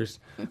 hours.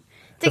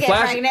 to get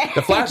pregnant.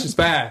 The Flash is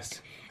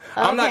fast.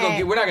 We're not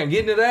gonna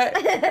get into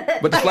that,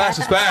 but the Flash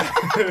is fast.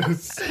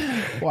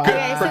 Wow.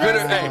 Okay, so for good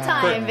or there's still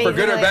time, for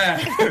good or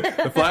basically. bad,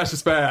 the Flash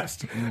is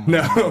fast.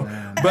 No,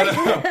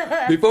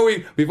 but before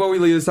we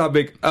leave this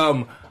topic,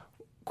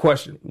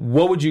 question: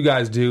 what would you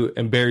guys do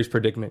in Barry's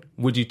predicament?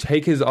 Would you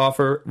take his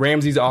offer,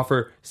 Ramsey's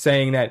offer,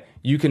 saying that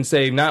you can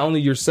save not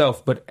only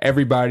yourself but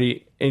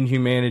everybody in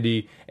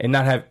humanity and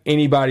not have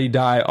anybody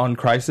die on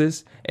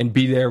Crisis, and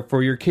be there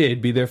for your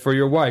kid, be there for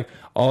your wife,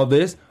 all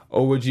this,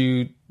 or would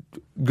you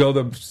go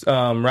the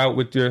route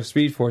with your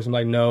Speed Force and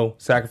like, no,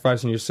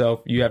 sacrificing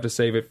yourself, you have to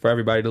save it for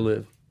everybody to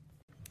live?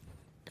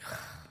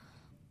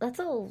 That's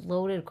a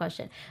loaded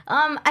question.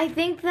 I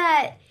think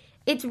that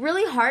it's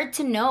really hard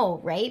to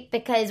know, right?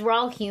 Because we're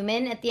all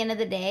human at the end of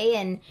the day,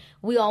 and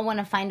we all want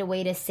to find a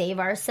way to save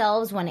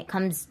ourselves when it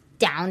comes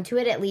down to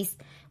it. At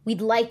least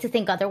we'd like to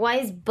think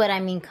otherwise, but I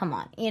mean, come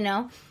on, you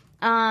know?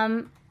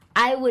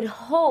 I would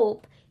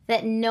hope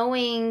that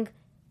knowing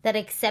that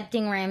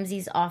accepting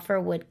Ramsey's offer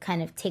would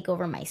kind of take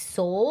over my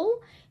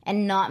soul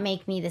and not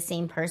make me the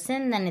same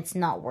person, then it's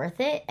not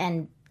worth it.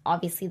 And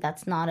obviously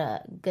that's not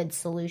a good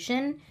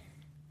solution.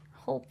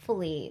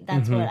 Hopefully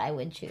that's what I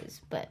would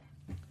choose, but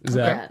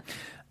Zach?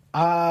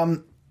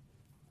 God.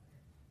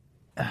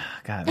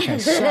 Okay,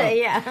 so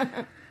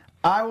yeah.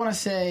 I want to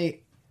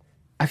say,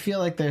 I feel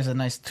like there's a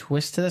nice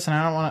twist to this, and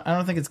I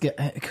don't think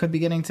it could be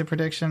getting to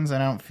predictions. I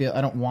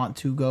don't want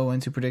to go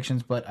into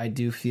predictions, but I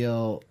do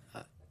feel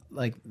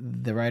like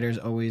the writers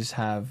always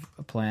have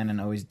a plan and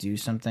always do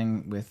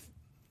something with,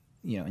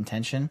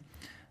 intention.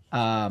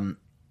 And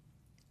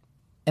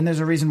there's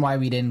a reason why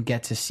we didn't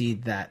get to see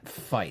that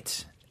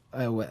fight.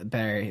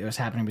 Barry, it was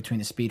happening between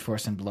the Speed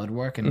Force and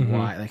Bloodwork, and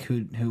why, like,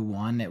 who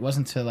won. It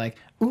wasn't to like,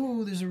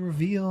 ooh, there's a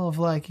reveal of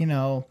like,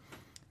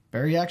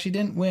 Barry actually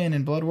didn't win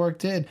and Bloodwork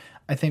did.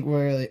 I think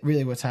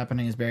really what's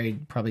happening is Barry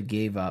probably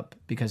gave up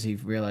because he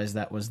realized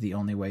that was the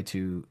only way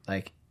to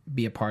like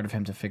be a part of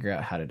him to figure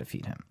out how to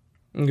defeat him.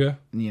 Okay.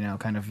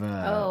 Kind of.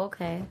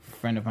 Okay.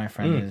 Friend of my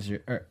friend is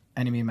your, or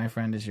enemy of my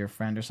friend is your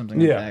friend, or something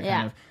like that.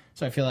 Kind of.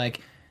 So I feel like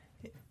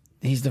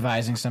he's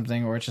devising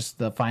something, or it's just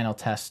the final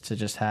test to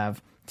just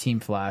have Team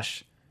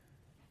Flash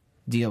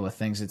deal with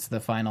things. It's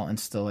the final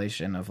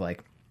installation of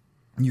like,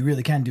 you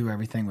really can do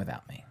everything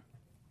without me.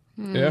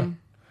 Yeah.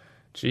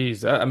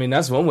 Jeez, I mean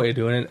that's one way of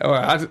doing it. Or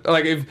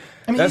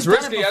that's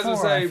risky. As I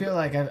say, I feel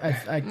like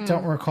I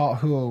don't recall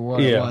who or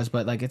what it was,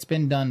 but like it's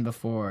been done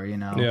before.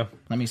 Yeah.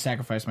 Let me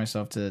sacrifice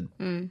myself to.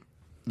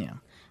 Yeah.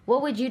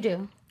 What would you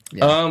do?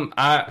 Yeah.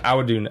 I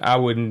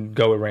wouldn't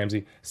go with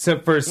Ramsey.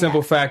 For a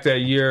simple fact that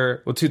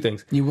two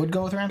things. You would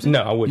go with Ramsey?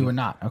 No, I wouldn't. You would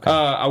not. Okay.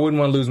 I wouldn't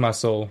want to lose my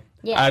soul.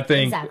 Yeah, I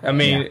think. exactly. I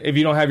mean, if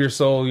you don't have your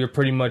soul, you're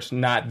pretty much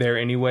not there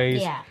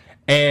anyways. Yeah.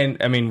 And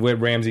I mean, with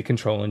Ramsey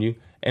controlling you.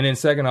 And then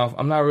second off,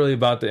 I'm not really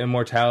about the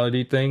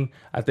immortality thing.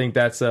 I think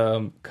that's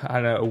kind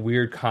of a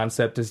weird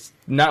concept. It's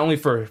not only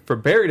for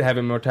Barry to have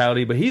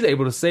immortality, but he's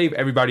able to save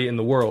everybody in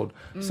the world.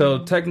 So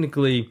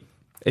technically,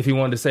 if he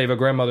wanted to save a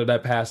grandmother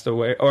that passed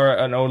away or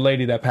an old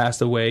lady that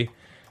passed away,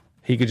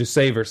 he could just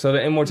save her. So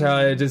the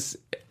immortality,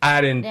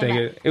 I didn't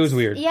think it was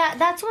weird. Yeah,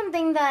 that's one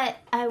thing that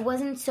I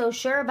wasn't so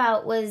sure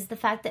about was the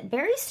fact that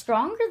Barry's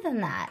stronger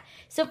than that.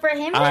 So for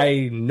him,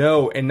 I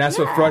know, and that's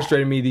what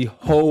frustrated me the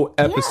whole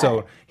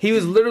episode. He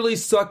was literally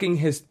sucking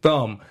his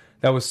thumb.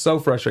 That was so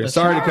frustrating.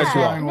 Sorry to cut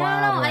you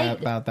off.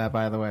 About that,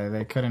 by the way,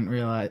 they didn't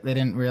realize.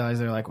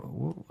 They're like,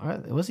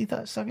 was he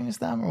sucking his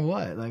thumb or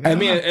what? Like, I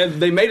mean,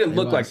 they made it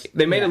look like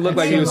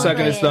he was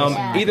sucking his thumb.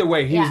 Yeah. Either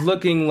way, he was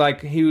looking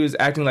like he was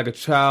acting like a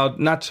child,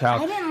 not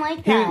child. I didn't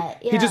like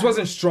that. He just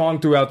wasn't strong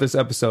throughout this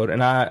episode,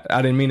 and I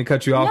didn't mean to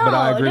cut you off, but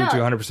I agree with you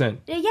 100%.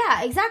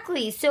 Yeah,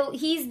 exactly. So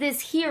he's this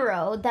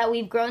hero that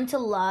we've grown to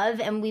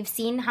love, and we've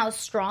seen how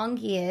strong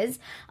he is,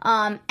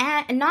 and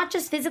not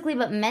just physically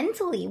but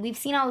mentally. We've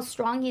seen how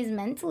strong he is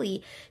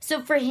mentally.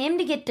 So for him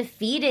to get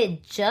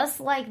defeated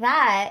just like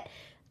that,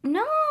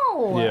 no.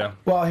 Yeah.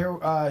 Well,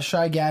 here,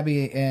 Shy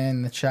Gabby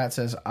in the chat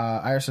says,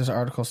 Iris's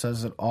article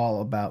says it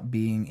all about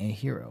being a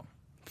hero.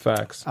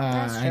 Facts.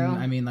 That's true. And,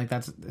 I mean, like,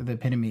 that's the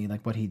epitome.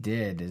 Like, what he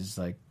did is,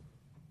 like...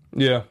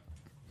 Yeah.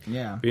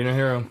 Yeah. Being a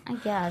hero. I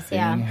guess,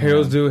 yeah.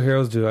 Heroes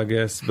do, I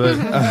guess. But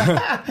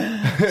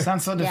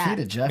Sounds so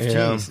defeated, Jeff. Yeah.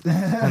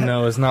 Jeez. I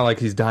know, it's not like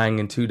he's dying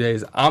in 2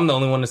 days. I'm the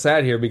only one that's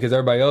sad here because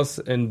everybody else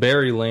in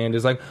Barry land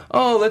is like,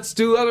 oh, let's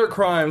do other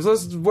crimes.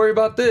 Let's worry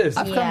about this.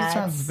 I've come to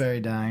terms with Barry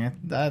dying.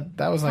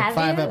 That was like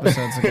 5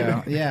 episodes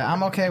ago. Yeah,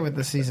 I'm okay with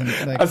the season.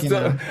 Like,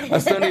 I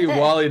still need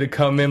Wally to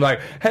come in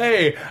like,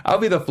 hey, I'll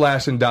be the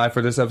Flash and die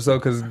for this episode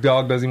because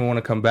Dog doesn't even want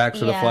to come back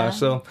for the Flash.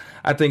 So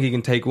I think he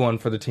can take one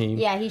for the team.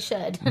 Yeah, he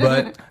should.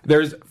 But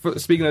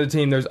speaking of the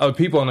team, there's other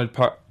people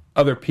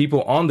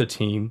on the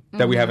team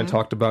that we haven't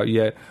talked about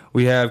yet.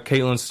 We have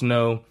Caitlin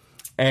Snow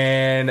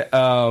and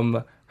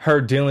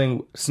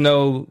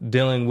Snow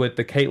dealing with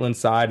the Caitlin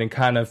side and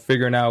kind of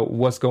figuring out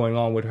what's going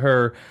on with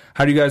her.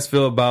 How do you guys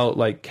feel about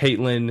like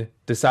Caitlin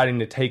deciding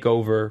to take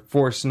over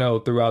for Snow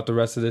throughout the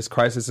rest of this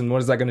crisis, and what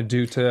is that going to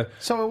do to...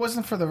 So it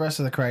wasn't for the rest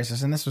of the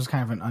crisis, and this was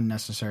kind of an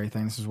unnecessary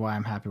thing. This is why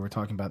I'm happy we're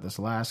talking about this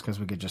last, because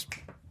we could just,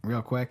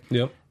 real quick.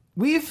 Yep.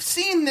 We've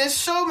seen this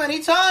so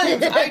many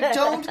times. I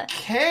don't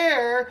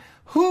care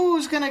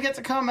who's going to get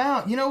to come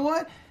out. You know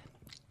what?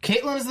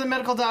 Caitlin is the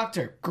medical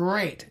doctor.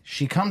 Great.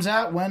 She comes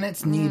out when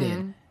it's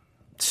needed.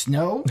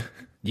 Snow,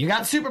 you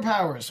got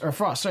superpowers. Or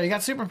Frost, sorry, you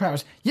got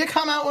superpowers. You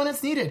come out when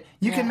it's needed.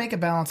 You can make a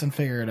balance and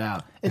figure it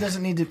out. It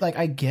doesn't need to, like,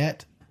 I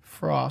get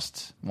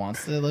Frost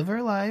wants to live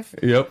her life.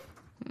 Yep.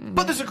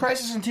 But there's a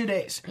crisis in 2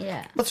 days.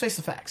 Yeah. Let's face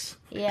the facts.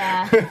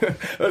 Yeah.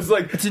 It's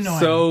like It's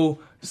annoying.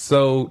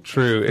 so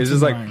true. It's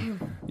just annoying.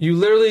 like you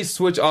literally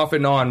switch off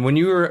and on. When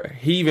you were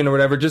heaving or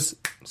whatever, just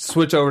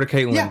switch over to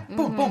Caitlin. Yeah,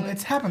 boom, boom.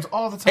 It happens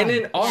all the time. And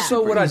then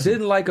also what I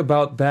didn't like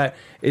about that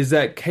is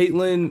that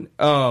Caitlin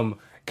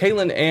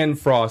and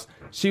Frost,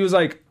 she was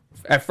like,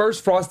 at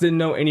first Frost didn't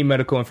know any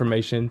medical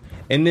information,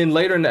 and then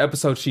later in the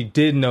episode she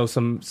did know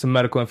some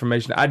medical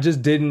information. I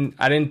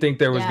didn't think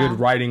there was good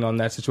writing on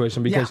that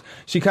situation because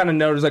she kind of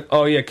noticed like,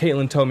 oh yeah,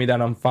 Caitlin told me that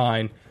I'm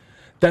fine.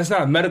 That's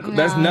not medical.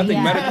 That's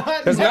nothing medical.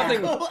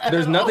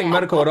 There's nothing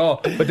medical at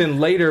all. But then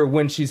later,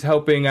 when she's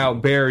helping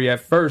out Barry,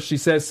 at first she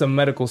says some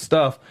medical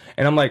stuff,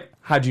 and I'm like,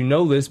 how'd you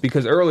know this?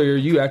 Because earlier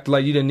you acted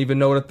like you didn't even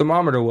know what a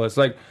thermometer was.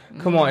 Like,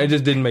 come on, it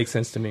just didn't make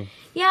sense to me.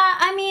 Yeah,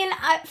 I mean,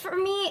 for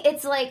me,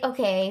 it's like,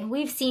 okay,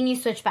 we've seen you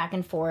switch back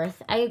and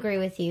forth. I agree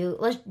with you.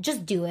 Let's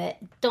just do it.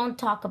 Don't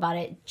talk about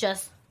it.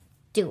 Just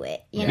do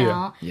it. You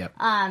know. Yep.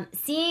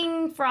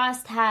 Seeing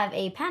Frost have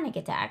a panic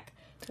attack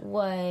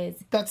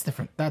was... That's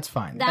different. That's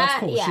fine. That's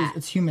cool. Yeah.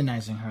 It's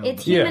humanizing her.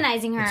 It's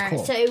humanizing her. It's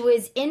cool. So it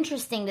was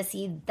interesting to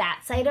see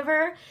that side of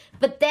her.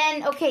 But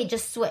then, okay,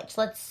 just switch.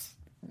 Let's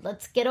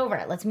get over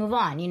it. Let's move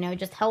on. You know,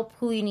 just help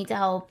who you need to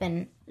help.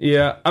 And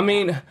yeah, I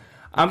mean,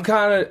 I'm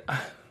kind of...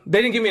 They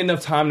didn't give me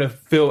enough time to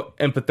feel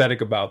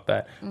empathetic about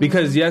that.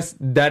 Because, yes,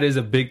 that is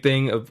a big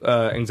thing of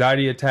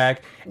anxiety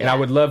attack. And I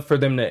would love for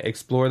them to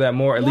explore that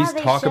more, at least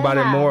talk about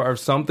it more or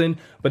something.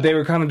 But they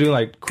were kind of doing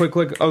like, quick.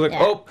 I was like,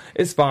 oh,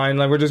 it's fine.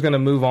 Like, we're just going to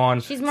move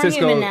on. She's more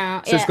human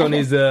now. Cisco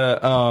needs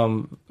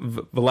the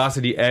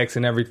Velocity X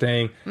and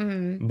everything.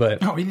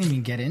 But Oh, we didn't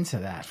even get into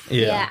that.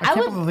 Yeah. I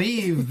can't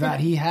believe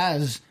that he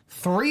has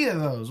 3 of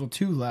those. Well,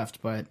 2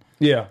 left, but...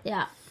 Yeah.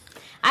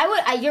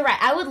 You're right.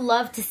 I would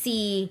love to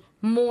see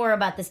more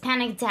about this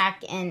panic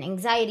attack and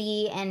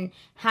anxiety and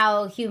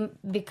how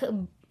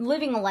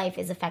living a life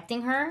is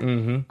affecting her.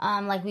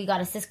 Like we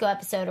got a Cisco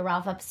episode, a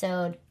Ralph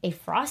episode, a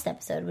Frost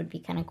episode would be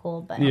kind of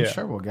cool. But I'm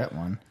sure we'll get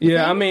one.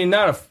 Yeah, I mean,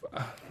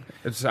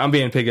 I'm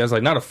being picky. I was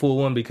like, not a full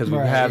one because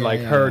we've had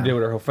her deal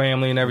with her whole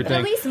family and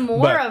everything. But at least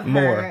more of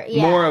her.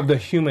 More of the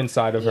human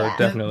side of her,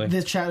 definitely.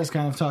 The chat is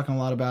kind of talking a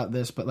lot about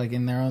this, but like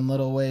in their own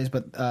little ways.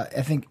 But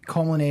I think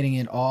culminating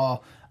it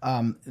all,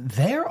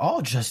 they're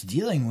all just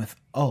dealing with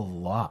a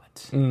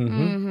lot.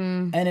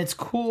 And it's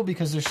cool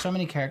because there's so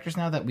many characters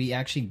now that we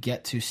actually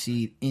get to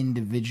see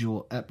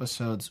individual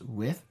episodes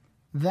with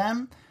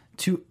them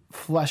to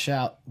flesh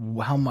out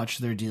how much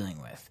they're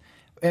dealing with.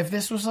 If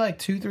this was like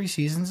 2-3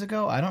 seasons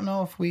ago, I don't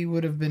know if we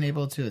would have been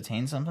able to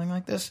attain something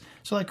like this.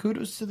 So like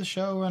kudos to the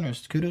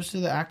showrunners, kudos to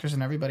the actors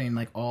and everybody, and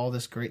like all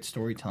this great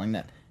storytelling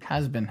that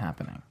has been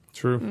happening.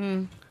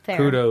 True. Fair.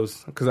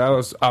 Kudos,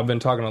 because I've been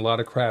talking a lot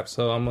of crap,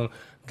 so I'm gonna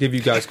give you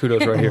guys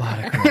kudos right here.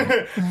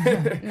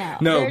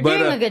 No, they're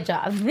doing a good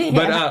job.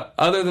 But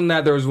other than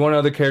that, there was one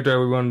other character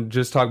we want to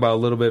just talk about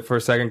a little bit for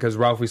a second, because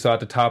Ralph, we saw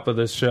at the top of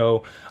this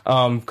show,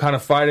 kind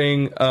of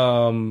fighting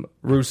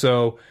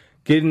Russo,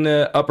 getting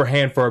the upper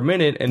hand for a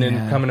minute, and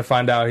then coming to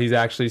find out he's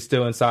actually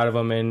still inside of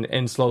him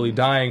and slowly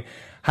dying.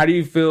 How do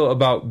you feel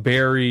about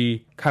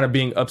Barry kind of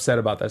being upset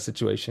about that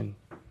situation?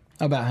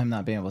 About him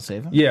not being able to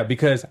save him? Yeah,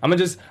 because I'm gonna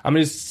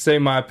just say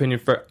my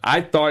opinion.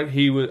 I thought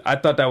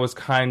that was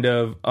kind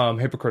of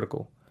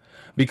hypocritical,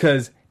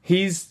 because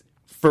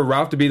for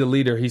Ralph to be the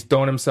leader, he's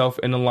thrown himself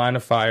in the line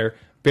of fire.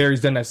 Barry's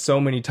done that so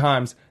many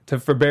times.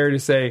 For Barry to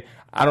say,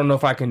 I don't know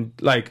if I can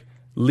like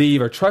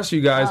leave or trust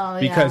you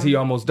guys because he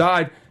almost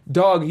died.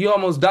 Dog, you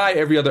almost die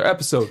every other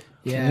episode.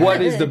 Yeah.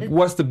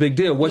 What's the big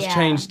deal? What's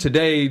changed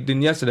today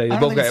than yesterday? I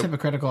don't think it's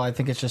hypocritical. I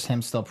think it's just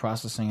him still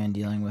processing and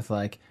dealing with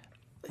like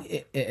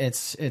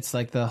it's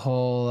like the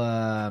whole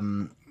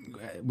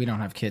we don't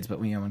have kids, but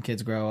when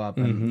kids grow up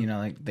and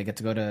like they get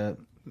to go to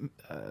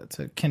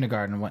to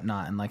kindergarten and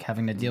whatnot, and like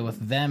having to deal with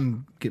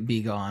them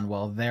be gone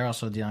while they're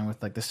also dealing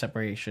with like the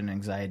separation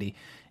anxiety.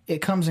 It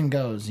comes and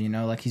goes, you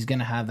know. Like he's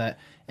gonna have that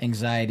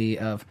anxiety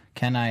of,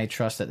 can I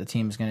trust that the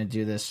team is gonna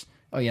do this?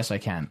 Oh yes, I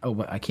can. Oh,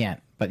 but I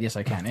can't. But yes,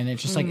 I can. And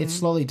it's just like it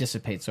slowly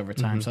dissipates over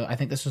time. So I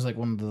think this was like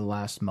one of the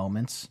last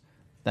moments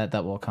that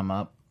will come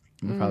up.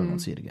 We probably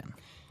won't see it again.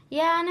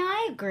 Yeah, no,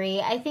 I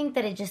agree. I think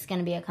that it's just going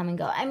to be a come and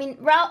go. I mean,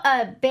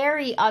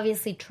 Barry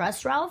obviously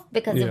trusts Ralph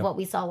because of what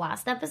we saw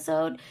last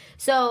episode.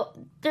 So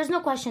there's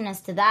no question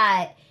as to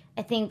that.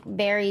 I think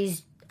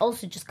Barry's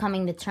also just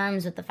coming to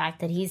terms with the fact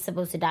that he's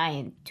supposed to die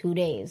in 2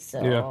 days.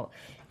 So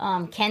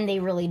can they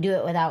really do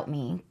it without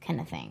me, kind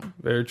of thing.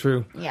 Very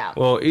true. Yeah.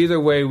 Well, either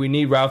way, we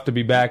need Ralph to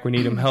be back. We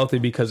need him healthy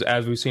because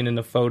as we've seen in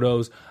the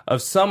photos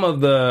of some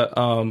of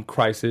the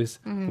crisis,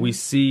 we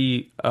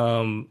see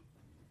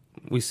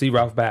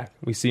Ralph back.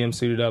 We see him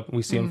suited up.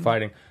 We see him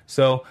fighting.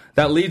 So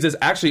that leads us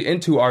actually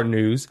into our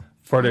news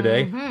for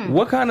today.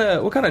 What kind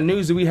of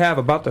news do we have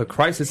about the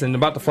crisis and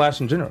about the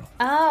Flash in general?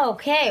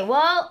 Okay,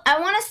 well, I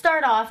want to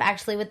start off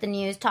actually with the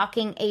news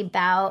talking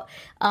about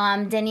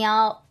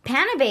Danielle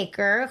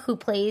Panabaker, who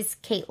plays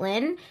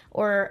Caitlin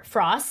or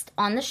Frost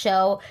on the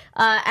show.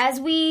 As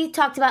we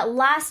talked about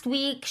last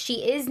week,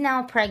 she is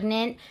now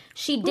pregnant.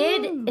 She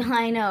did,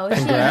 I know.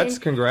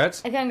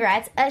 Congrats.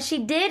 She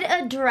did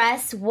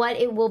address what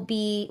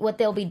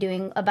they'll be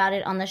doing about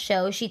it on the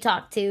show. She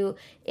talked to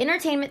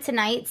Entertainment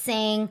Tonight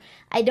saying,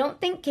 I don't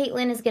think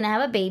Caitlin is going to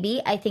have a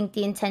baby. I think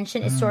the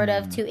intention is sort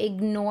of to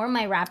ignore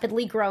my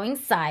rapidly growing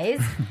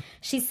size.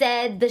 She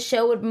said the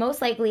show would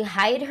most likely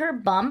hide her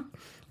bump.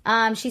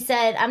 She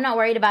said, I'm not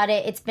worried about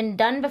it. It's been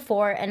done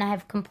before, and I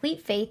have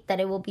complete faith that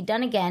it will be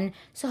done again.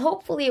 So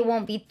hopefully it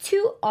won't be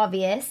too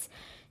obvious.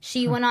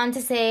 She went on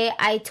to say,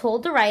 I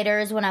told the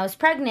writers when I was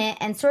pregnant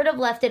and sort of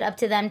left it up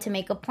to them to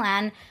make a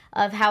plan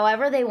of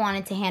however they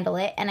wanted to handle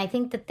it. And I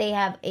think that they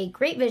have a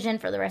great vision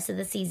for the rest of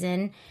the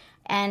season.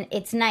 And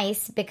it's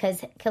nice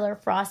because Killer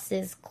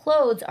Frost's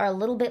clothes are a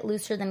little bit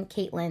looser than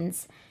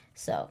Caitlin's.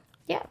 So,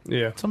 yeah.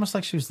 It's almost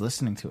like she was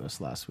listening to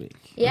us last week.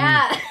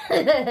 Yeah.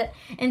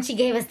 And she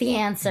gave us the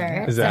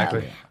answer.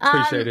 Exactly. So,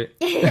 Appreciate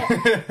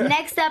it.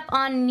 Next up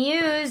on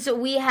news,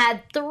 we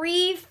had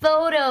 3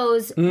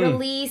 photos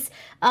released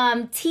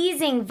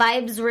teasing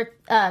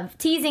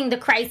teasing the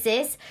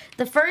crisis.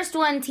 The first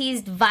one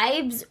teased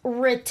Vibes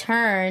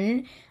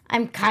return.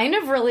 I'm kind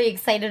of really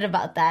excited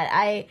about that.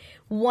 I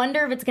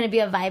wonder if it's going to be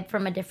a vibe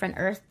from a different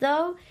Earth,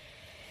 though.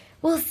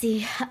 We'll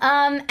see.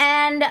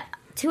 And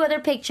 2 other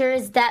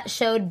pictures that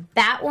showed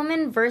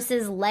Batwoman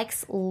versus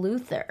Lex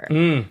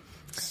Luthor.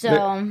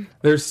 So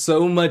there's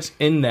so much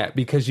in that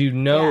because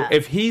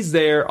if he's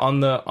there on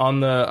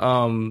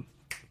the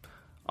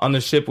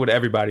ship with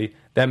everybody,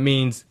 that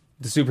means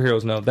the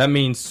superheroes know. That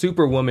means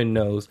Superwoman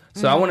knows.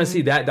 So I want to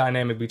see that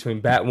dynamic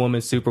between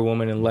Batwoman,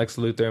 Superwoman, and Lex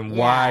Luthor, and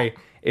why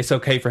it's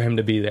okay for him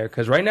to be there.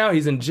 Because right now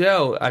he's in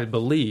jail, I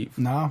believe.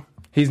 No.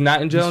 He's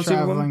not in jail He's on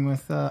Superwoman?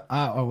 with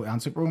on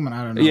Superwoman,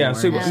 I don't know. Yeah, I'm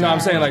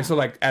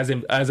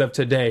saying as of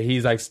today,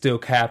 he's like still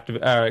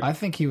captive. I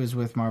think he was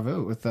with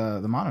Marvel with the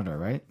Monitor,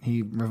 right?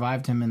 He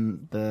revived him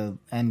in the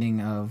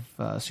ending of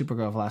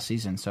Supergirl of last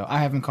season. So I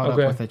haven't caught up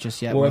with it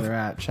just yet. Where they're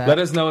at. Chat. Let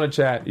us know in the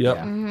chat.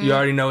 Yep, you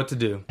already know what to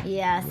do.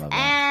 Yes,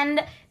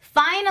 and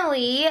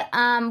finally,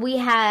 we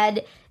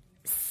had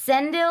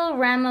Sendil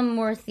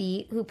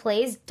Ramamurthy, who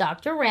plays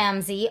Dr.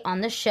 Ramsey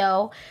on the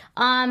show.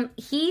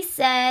 He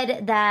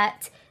said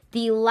that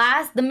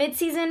the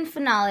mid-season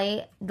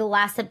finale, The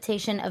Last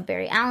Temptation of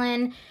Barry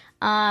Allen,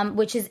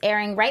 which is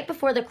airing right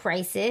before the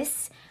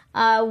crisis,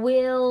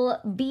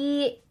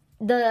 the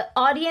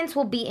audience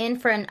will be in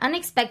for an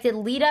unexpected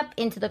lead up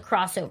into the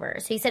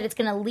crossover. So he said it's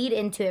going to lead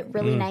into it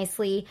really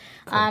nicely,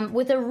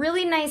 with a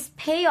really nice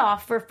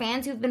payoff for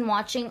fans who've been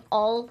watching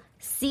all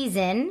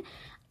season.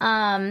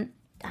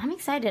 I'm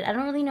excited. I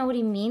don't really know what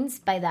he means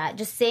by that.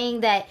 Just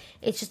saying that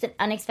it's just an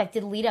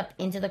unexpected lead up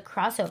into the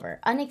crossover.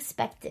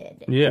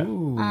 Unexpected. Yeah.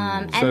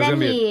 And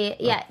then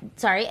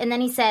and then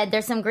he said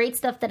there's some great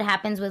stuff that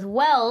happens with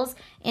Wells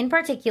in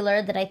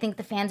particular that I think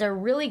the fans are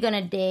really going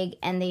to dig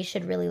and they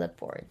should really look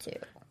forward to.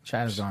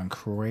 Chat is going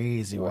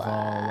crazy with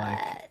all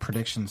like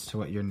predictions to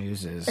what your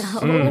news is.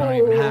 We don't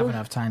even have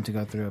enough time to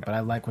go through it, but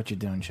I like what you're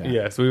doing, Chat.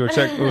 Yes, we will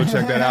check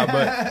that out.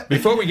 But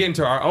before we get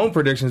into our own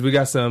predictions, we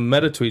got some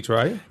meta tweets,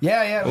 right?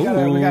 Yeah, we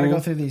gotta go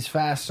through these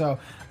fast. So,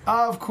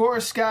 of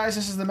course, guys,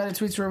 this is the meta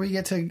tweets where we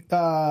get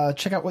to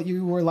check out what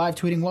you were live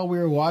tweeting while we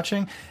were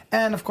watching,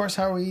 and of course,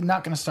 how are we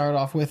not going to start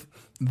off with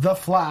The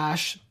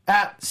Flash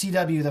at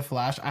CW The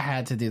Flash. I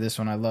had to do this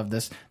one. I love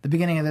this. The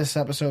beginning of this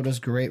episode was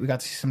great. We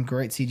got to see some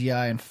great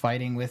CGI and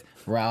fighting with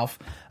Ralph.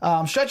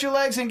 Stretch your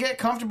legs and get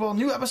comfortable.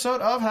 New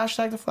episode of #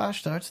 The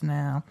Flash starts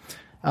now.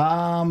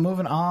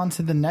 Moving on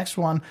to the next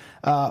one.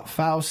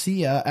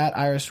 Faucia at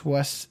Iris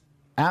West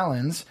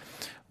Allens.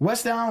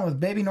 West down with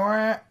Baby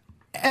Nora.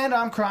 And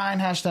I'm crying,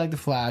 # The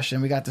Flash.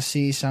 And we got to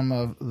see some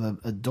of the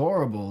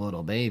adorable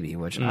little baby,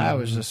 which I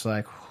was just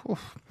like, whew,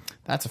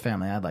 that's a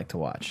family I'd like to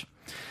watch.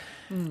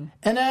 And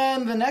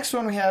then the next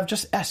one we have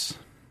just S.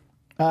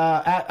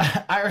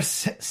 At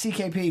Iris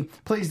CKP,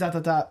 please ...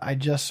 I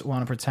just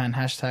want to pretend. #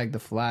 The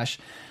Flash.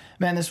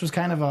 Man, this was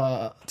kind of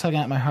a tugging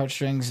at my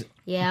heartstrings.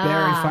 Yeah.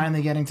 Barry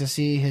finally getting to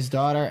see his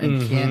daughter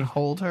and can't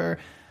hold her.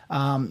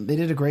 They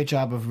did a great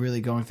job of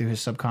really going through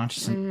his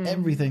subconscious and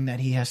everything that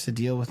he has to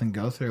deal with and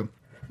go through.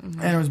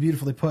 And it was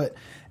beautifully put.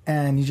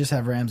 And you just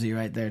have Ramsey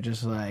right there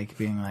just like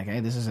being like,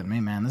 hey, this isn't me,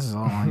 man. This is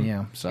all on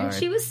you. Sorry. And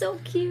she was so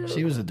cute.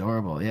 She was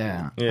adorable,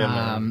 yeah.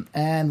 Man.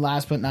 And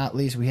last but not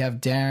least, we have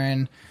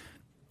Darren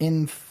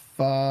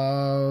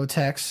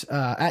Infotex,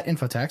 at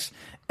Infotex.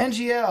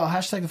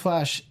 NGL, # The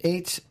Flash,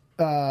 8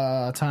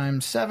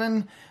 times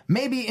 7,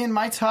 maybe in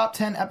my top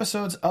 10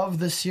 episodes of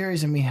the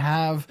series, and we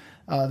have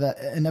the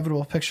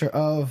inevitable picture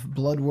of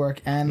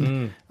Bloodwork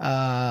and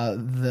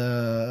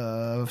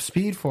the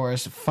Speed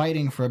Force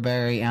fighting for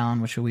Barry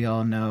Allen, which we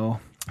all know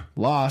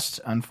lost,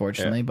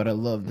 unfortunately, but I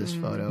love this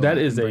photo. That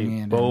is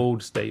a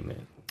bold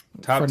statement.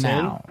 Top 10?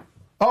 Now.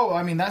 Oh,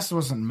 I mean, that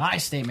wasn't my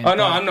statement. Oh,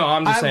 no,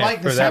 I'm just saying. I like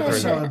for this that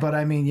episode, person. but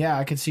I mean, yeah,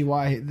 I could see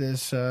why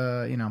this,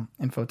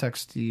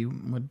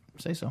 Infotext would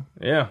say so.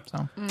 Yeah. So,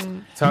 Top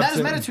that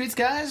is 10. Meta Tweets,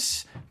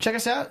 guys. Check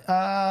us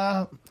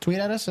out. Tweet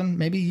at us, and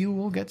maybe you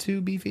will get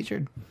to be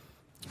featured.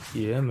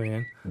 Yeah,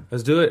 man.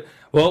 Let's do it.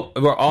 Well,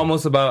 we're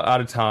almost about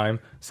out of time.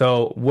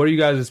 So what are you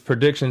guys'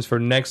 predictions for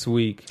next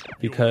week?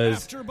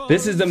 Because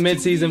this is the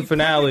mid-season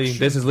finale.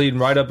 This is leading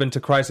right up into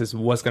Crisis.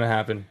 What's going to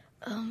happen?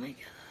 Oh my god.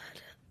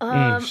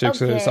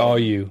 Shiksa, Okay. it's all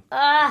you.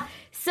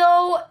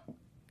 So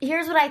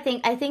here's what I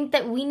think. I think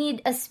that we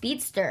need a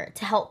speedster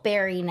to help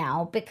Barry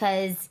now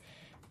because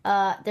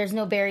there's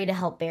no Barry to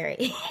help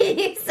Barry.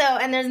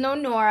 And there's no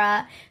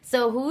Nora.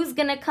 So who's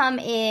gonna come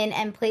in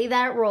and play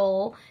that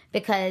role?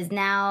 Because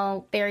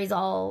now Barry's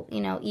all,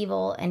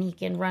 evil and he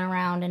can run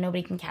around and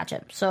nobody can catch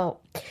him. So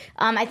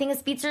I think a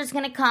speedster is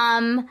gonna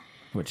come.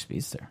 Which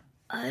speedster?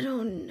 I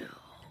don't know.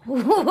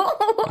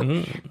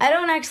 I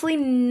don't actually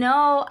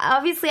know.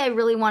 Obviously, I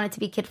really want it to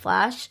be Kid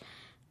Flash,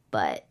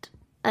 but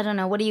I don't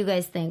know. What do you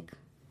guys think?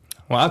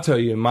 Well, I'll tell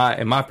you in my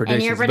predictions.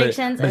 And your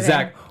predictions? But Okay.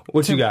 Zach,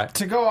 what you got?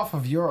 To go off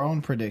of your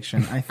own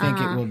prediction, I think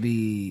it will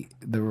be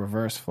the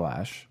Reverse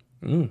Flash.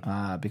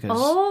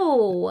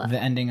 Because the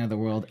ending of the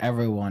world,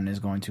 everyone is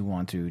going to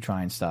want to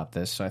try and stop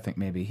this. So I think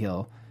maybe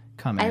he'll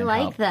come in I and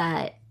like help.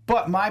 that.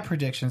 But my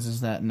predictions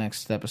is that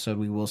next episode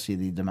we will see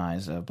the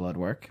demise of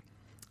Bloodwork.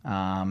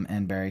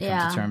 And Barry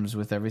comes to terms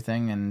with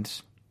everything, and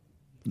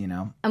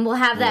And we'll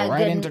have that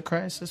right good. into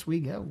Crisis we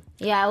go.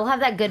 Yeah, we'll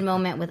have that good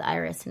moment with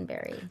Iris and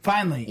Barry.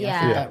 Finally, Yeah, I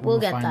think that we'll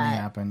will get finally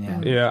that. happen.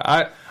 Yeah. Yeah,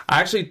 I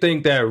actually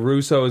think that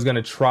Russo is going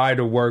to try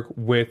to work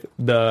with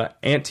the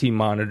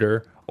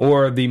anti-monitor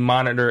or the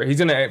monitor. He's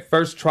going to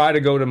first try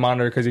to go to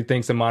monitor because he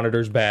thinks the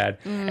monitor's bad,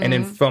 and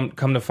then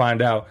come to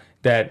find out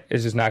that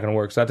it's just not going to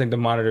work. So I think the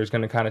monitor is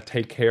going to kind of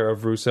take care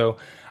of Russo.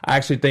 I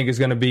actually think it's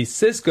going to be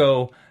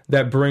Cisco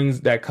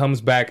that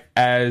comes back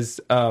as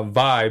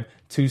Vibe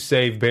to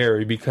save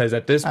Barry, because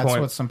at this That's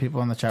point, what some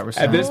people in the chat were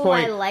saying. at this Oh,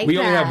 point, I like we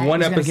only that. have one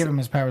He's gonna episode. give him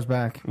his powers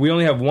back. We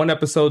only have one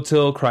episode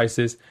till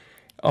Crisis.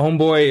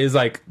 Homeboy is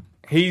like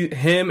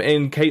him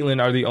and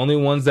Caitlyn are the only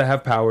ones that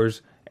have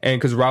powers, and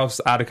because Ralph's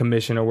out of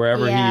commission or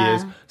wherever he Yeah.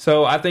 is,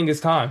 so I think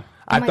it's time.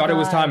 I my thought it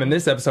was God. time in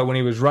this episode when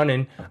he was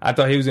running. I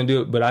thought he was gonna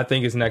do it, but I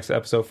think it's next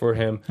episode for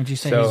him. Did you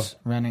say So- he's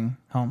running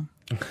home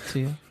to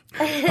you?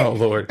 Oh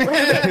Lord! I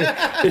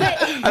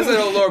said,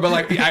 "Oh Lord," but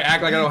like I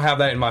act like I don't have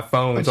that in my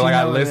phone, But so you like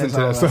I know it listen is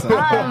to all this. that's a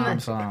problem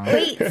song.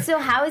 Wait, so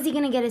how is he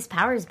going to get his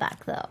powers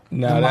back, though?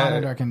 No, The that-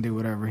 monitor can do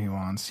whatever he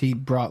wants. He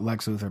brought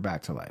Lex Luthor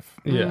back to life.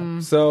 Yeah.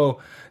 So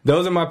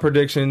those are my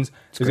predictions.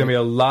 There's gonna be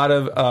a lot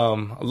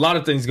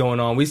of things going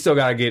on. We still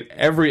gotta get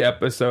every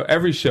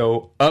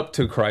show up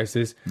to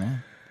Crisis.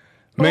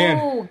 Man,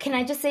 Oh, can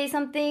I just say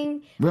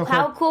something? Real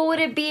How quick. cool would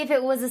it be if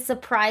it was a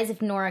surprise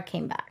if Nora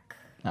came back?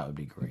 That would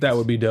be great. that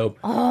would be dope.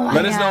 Oh my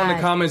Let us know in the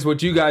God. comments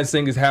what you guys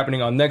think is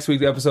happening on next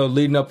week's episode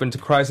leading up into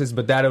Crisis,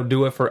 but that'll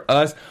do it for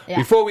us. Yeah.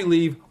 Before we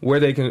leave,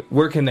 where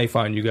can they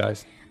find you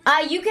guys?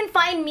 You can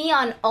find me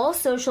on all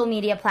social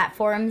media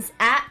platforms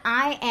at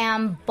I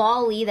am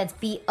Bolly. That's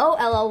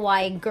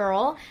BOLLY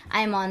girl.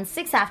 I'm on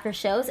 6 after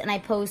shows, and I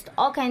post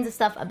all kinds of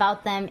stuff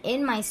about them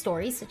in my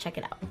stories. So check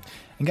it out.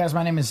 And guys,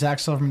 my name is Zach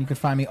Silverman. You can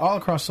find me all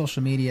across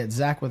social media at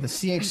Zach with a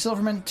CH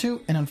Silverman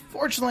too. And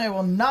unfortunately, I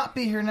will not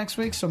be here next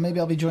week, so maybe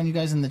I'll be joining you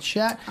guys in the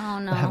chat. Oh,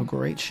 no. But have a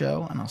great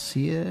show, and I'll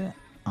see you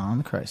on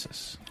the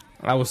Crisis.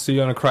 I will see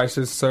you on a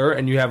Crisis, sir,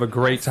 and you have a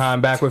great time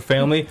back with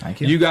family.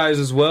 Thank you. You guys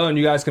as well, and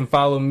you guys can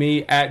follow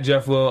me at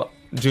Jeff Will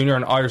Jr.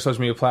 on all your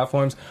social media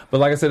platforms. But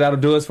like I said, that'll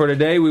do us for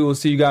today. We will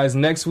see you guys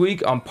next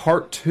week on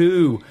part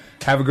 2.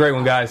 Have a great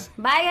one, guys.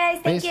 Bye,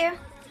 guys. Thank Peace. you.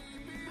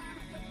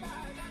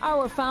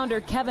 Our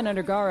founder, Kevin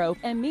Undergaro,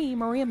 and me,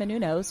 Maria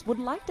Menounos, would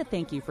like to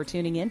thank you for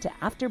tuning in to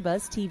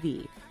AfterBuzz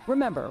TV.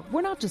 Remember,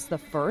 we're not just the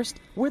first,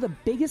 we're the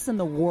biggest in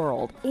the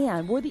world,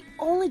 and we're the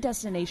only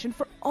destination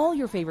for all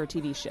your favorite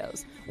TV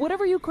shows.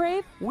 Whatever you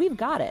crave, we've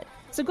got it.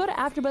 So go to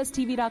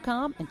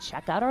AfterBuzzTV.com and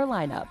check out our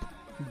lineup.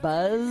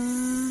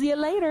 Buzz you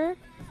later.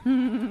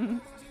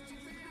 The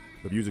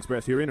views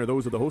expressed herein are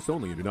those of the hosts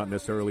only and do not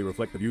necessarily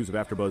reflect the views of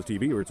AfterBuzz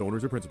TV or its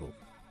owners or principals.